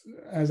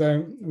as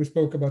we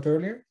spoke about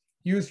earlier,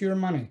 use your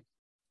money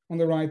on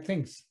the right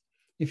things.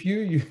 If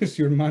you use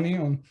your money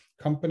on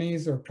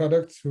companies or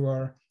products who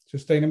are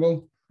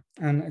sustainable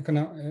and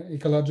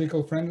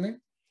ecological friendly,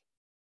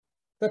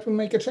 that will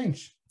make a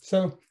change.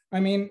 So, I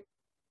mean,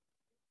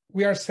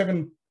 we are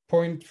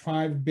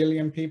 7.5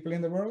 billion people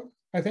in the world,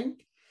 I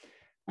think.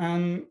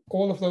 And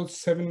all of those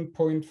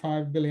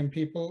 7.5 billion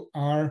people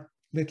are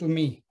little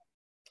me,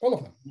 all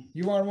of them.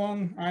 You are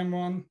one, I'm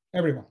one,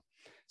 everyone.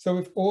 So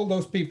if all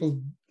those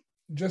people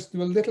just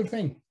do a little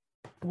thing,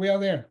 we are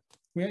there.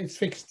 It's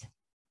fixed.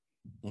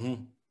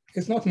 Mm-hmm.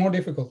 It's not more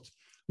difficult.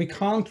 We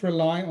can't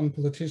rely on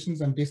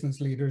politicians and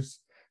business leaders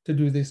to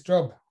do this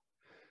job.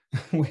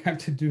 We have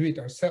to do it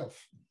ourselves.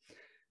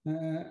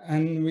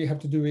 And we have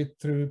to do it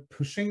through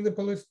pushing the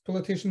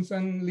politicians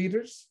and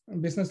leaders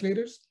and business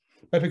leaders,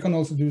 but we can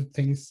also do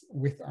things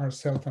with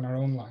ourselves and our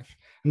own life.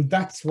 And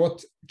that's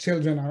what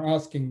children are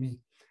asking me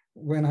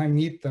when I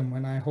meet them,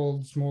 when I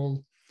hold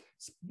small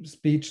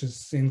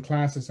speeches in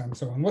classes and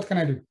so on. What can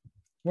I do?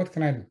 What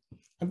can I do?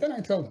 And then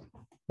I tell them.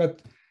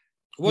 But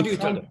what do you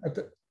tell them?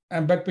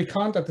 But we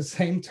can't at the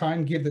same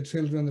time give the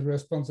children the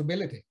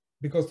responsibility,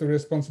 because the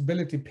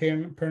responsibility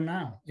per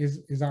now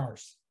is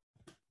ours.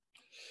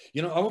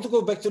 I want to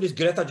go back to this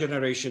Greta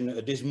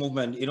generation, this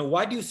movement.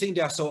 Why do you think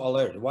they are so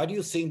alert? Why do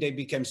you think they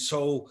became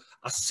so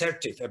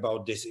assertive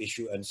about this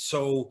issue and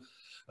so,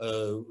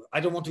 I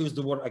don't want to use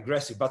the word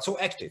aggressive, but so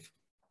active?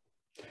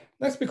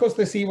 That's because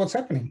they see what's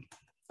happening.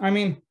 I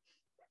mean,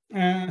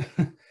 a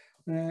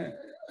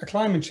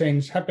climate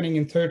change happening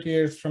in 30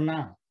 years from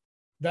now,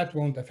 that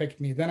won't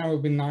affect me. Then I will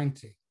be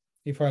 90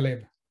 if I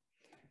live.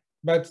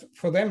 But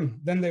for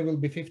them, then they will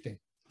be 50.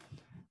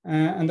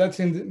 And that's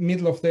in the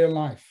middle of their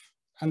life.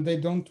 And they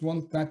don't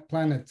want that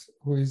planet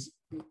who is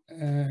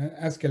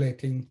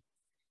escalating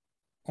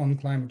on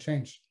climate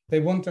change.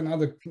 They want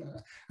another,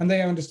 and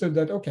they understood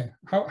that, okay,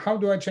 how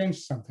do I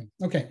change something?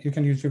 Okay, you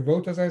can use your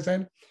vote, as I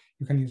said,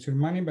 you can use your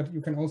money, but you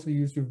can also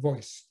use your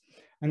voice.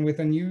 And with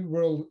a new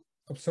world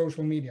of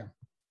social media,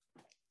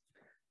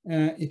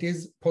 it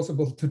is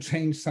possible to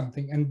change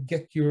something and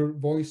get your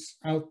voice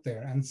out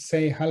there and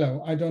say,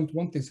 hello, I don't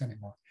want this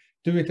anymore.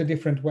 Do it a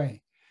different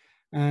way.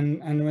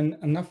 And when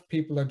enough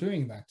people are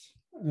doing that,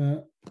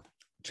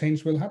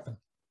 change will happen,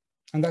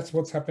 and that's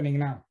what's happening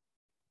now.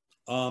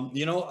 On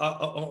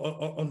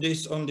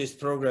this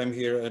program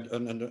here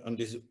on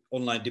this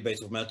online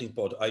debates of Melting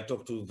Pot, I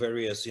talk to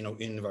various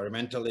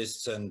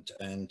environmentalists and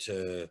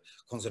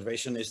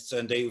conservationists,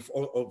 and they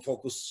all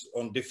focus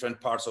on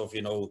different parts of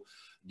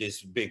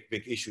this big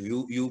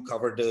issue. You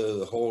cover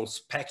the whole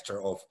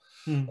spectrum of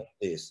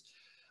this.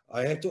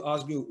 I have to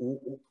ask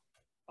you,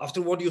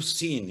 after what you've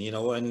seen, you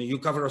know, and you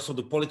cover also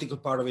the political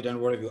part of it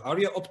and whatever, are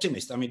you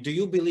optimist? I mean, do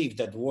you believe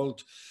that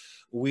world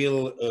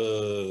will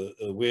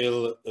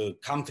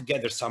come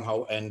together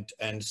somehow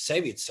and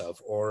save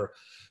itself, or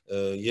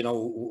you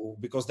know,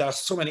 because there are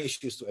so many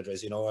issues to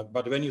address, you know,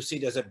 but when you see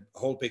it as a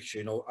whole picture,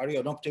 you know, are you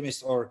an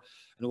optimist, or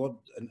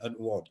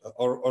what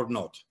or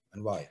not,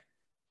 and why?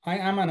 I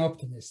am an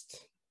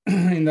optimist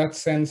in that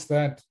sense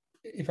that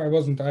if I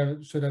wasn't, I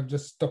should have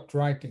just stopped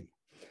writing.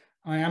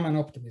 I am an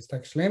optimist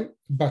actually,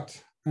 but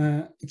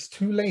it's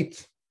too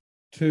late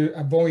to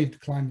avoid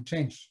climate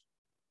change.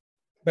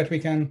 But we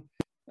can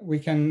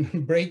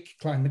break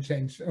climate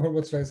change, or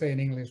what should I say in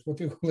English? What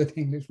do you call it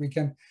in English?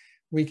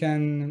 We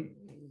can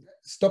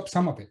stop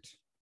some of it,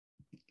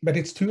 but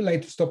it's too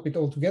late to stop it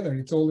altogether.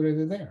 It's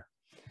already there.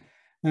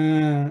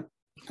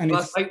 And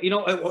but it's, you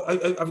know,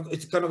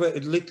 it's kind of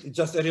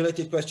just a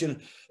related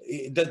question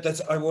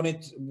that's I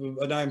wanted,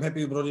 and I'm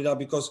happy you brought it up,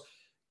 because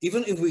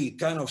even if we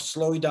kind of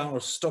slow it down or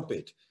stop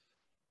it,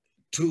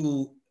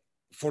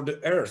 for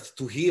the earth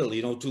to heal,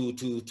 you know,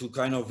 to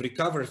kind of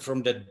recover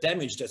from the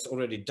damage that's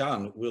already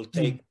done will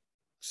take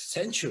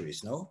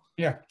centuries, no?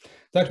 Yeah,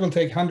 that will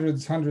take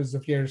hundreds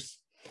of years.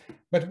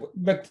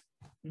 But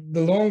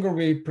the longer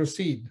we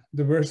proceed,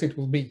 the worse it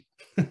will be.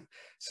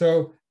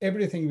 So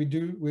everything we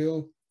do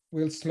will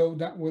slow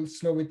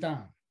it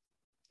down.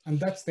 And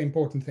that's the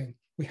important thing.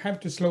 We have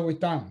to slow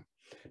it down,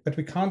 but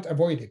we can't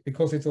avoid it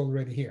because it's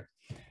already here.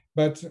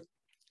 But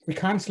we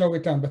can't slow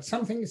it down, but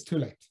something is too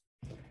late.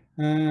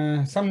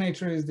 Some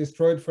nature is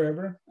destroyed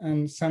forever,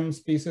 and some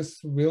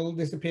species will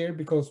disappear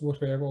because what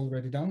we have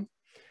already done.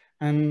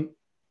 And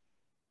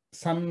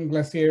some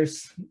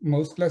glaciers,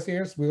 most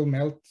glaciers will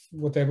melt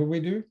whatever we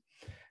do,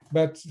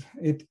 but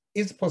it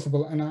is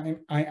possible. And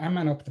I am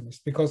an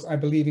optimist because I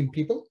believe in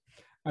people.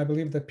 I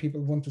believe that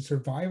people want to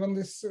survive on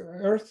this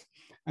earth.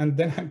 And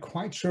then I'm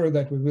quite sure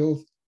that we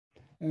will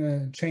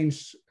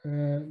change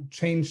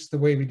the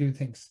way we do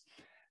things.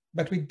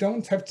 But we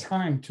don't have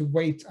time to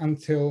wait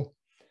until,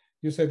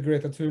 you said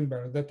Greta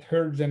Thunberg, that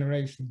her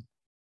generation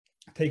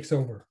takes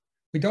over.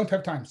 We don't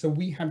have time. So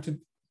we have to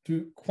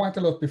do quite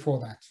a lot before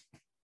that.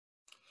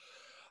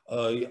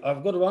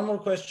 I've got one more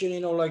question, you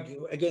know, like,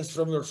 against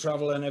from your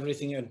travel and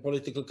everything and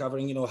political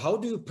covering, you know, how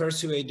do you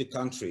persuade the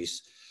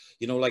countries,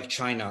 you know, like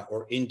China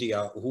or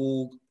India,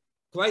 who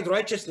quite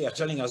righteously are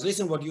telling us,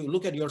 listen, what you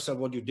look at yourself,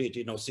 what you did,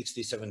 you know,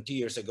 60, 70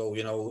 years ago,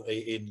 you know,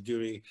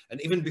 during,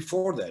 and even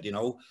before that, you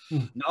know,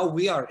 now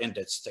we are in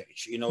that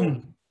stage, you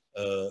know,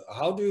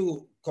 how do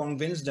you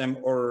convince them,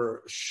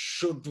 or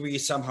should we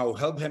somehow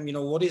help them? You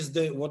know, what,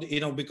 you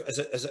know, because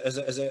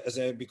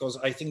because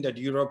I think that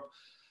Europe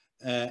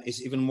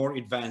is even more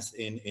advanced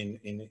in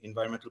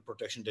environmental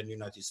protection than the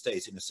United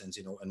States, in a sense,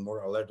 you know, and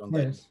more alert on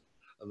that. Yes.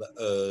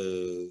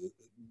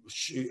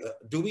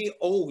 Do we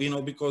owe, you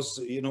know, because,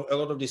 you know, a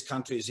lot of these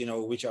countries, you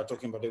know, which are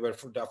talking about, they were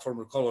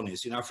former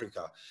colonies in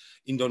Africa,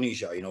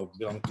 Indonesia, you know,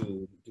 belong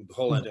to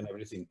Holland and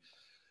everything.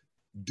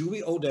 Do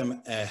we owe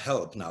them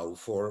help now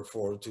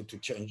to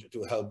change,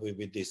 to help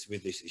with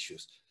these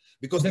issues?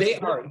 Because they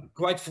are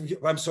quite,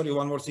 I'm sorry,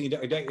 one more thing,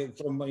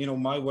 from, you know,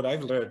 what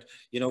I've learned,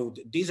 you know,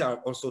 these are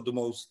also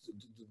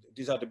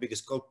these are the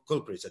biggest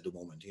culprits at the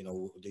moment, you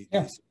know.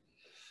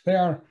 They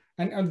are,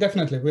 and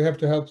definitely we have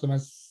to help them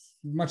as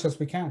much as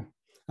we can,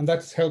 and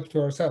that's help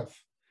to ourselves.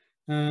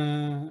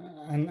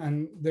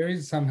 And there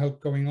is some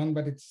help going on,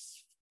 but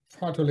it's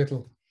far too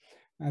little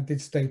at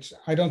this stage.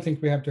 I don't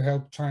think we have to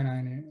help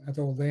China at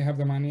all. They have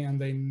the money and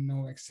they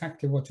know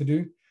exactly what to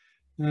do.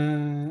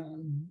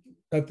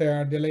 But they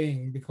are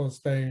delaying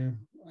because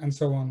and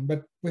so on.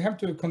 But we have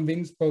to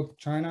convince both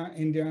China,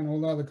 India, and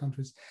all the other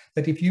countries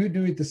that if you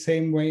do it the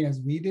same way as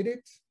we did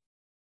it,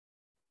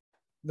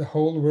 the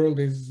whole world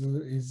is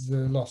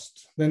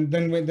lost.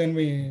 Then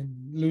we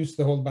lose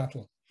the whole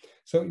battle.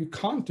 So you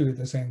can't do it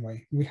the same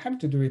way. We have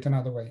to do it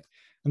another way.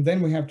 And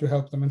then we have to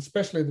help them, and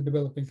especially the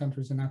developing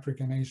countries in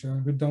Africa and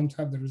Asia who don't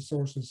have the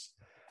resources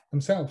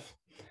themselves.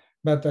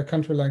 But a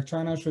country like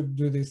China should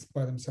do this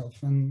by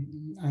themselves.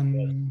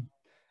 And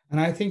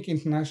I think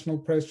international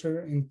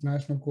pressure,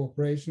 international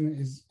cooperation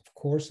is, of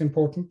course,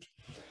 important.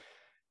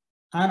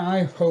 And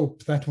I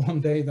hope that one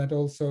day that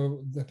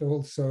also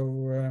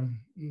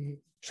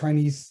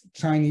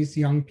Chinese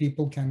young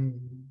people can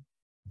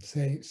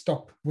say,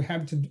 stop. We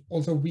have to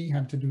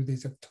do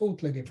this a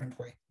totally different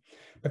way.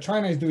 But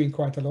China is doing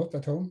quite a lot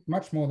at home,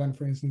 much more than,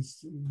 for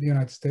instance, the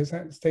United States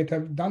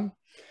have done.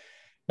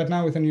 But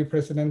now with a new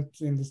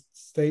president in the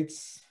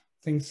States,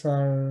 things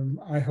are,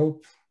 I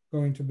hope,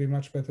 going to be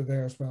much better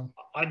there as well.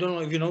 I don't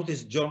know if you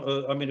noticed,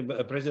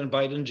 President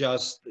Biden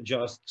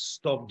just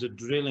stopped the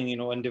drilling, you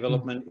know, and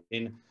development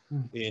in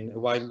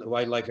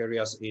wildlife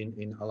areas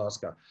in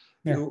Alaska.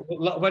 Yeah.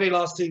 Very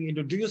last thing, you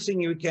know, do you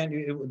think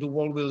the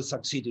world will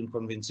succeed in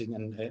convincing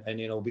and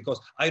you know, because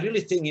I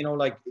really think, you know,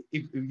 like,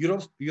 if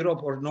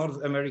Europe or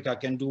North America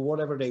can do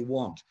whatever they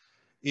want,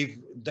 if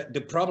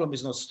the problem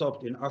is not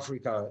stopped in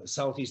Africa,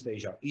 Southeast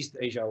Asia, East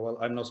Asia, well,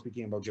 I'm not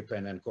speaking about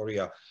Japan and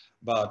Korea,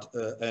 but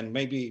and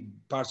maybe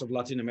parts of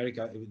Latin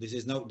America, we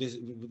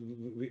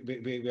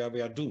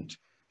are doomed.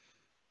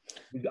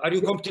 Are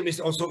you optimist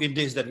also in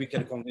this, that we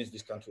can convince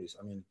these countries?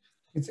 I mean,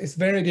 it's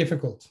very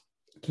difficult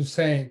to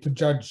say, to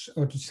judge,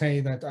 or to say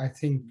that I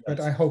think, but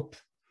I hope.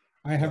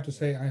 I have to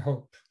say I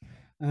hope.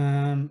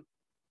 And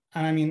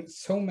I mean,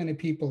 so many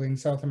people in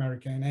South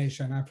America and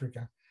Asia and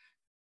Africa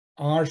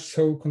are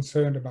so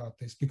concerned about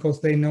this, because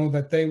they know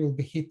that they will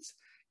be hit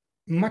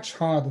much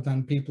harder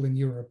than people in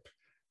Europe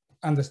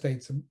and the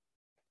States.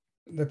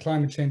 The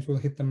climate change will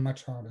hit them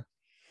much harder.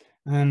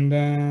 And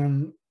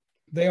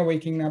they are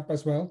waking up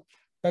as well.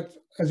 But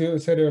as you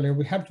said earlier,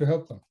 we have to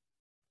help them.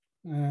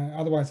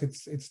 Otherwise,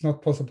 it's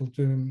not possible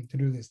to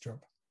do this job.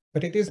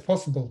 But it is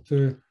possible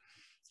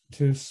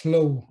to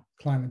slow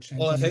climate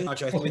change. Well, thank you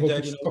much. I think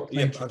that,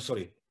 yeah, I'm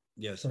sorry.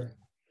 Yes. Sorry.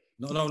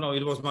 No,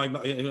 it was my,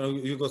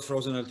 you got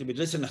frozen a little bit.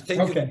 Listen,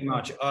 thank you very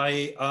much.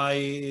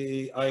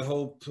 I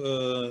hope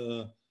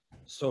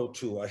so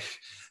too.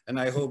 And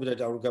I hope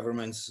that our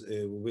governments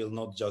will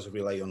not just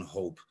rely on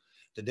hope,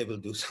 that they will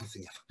do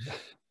something.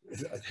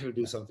 They will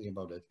do something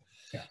about it.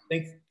 Yeah.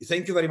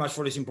 Thank you very much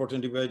for this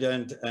important debate,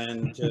 and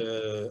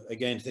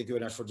again, thank you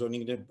very much for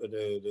joining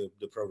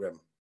the program.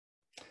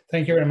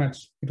 Thank you very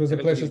much. It was a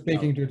pleasure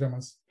speaking to you,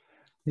 Thomas.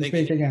 We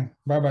speak again.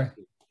 Bye-bye.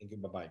 Thank you.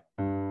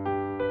 Bye-bye.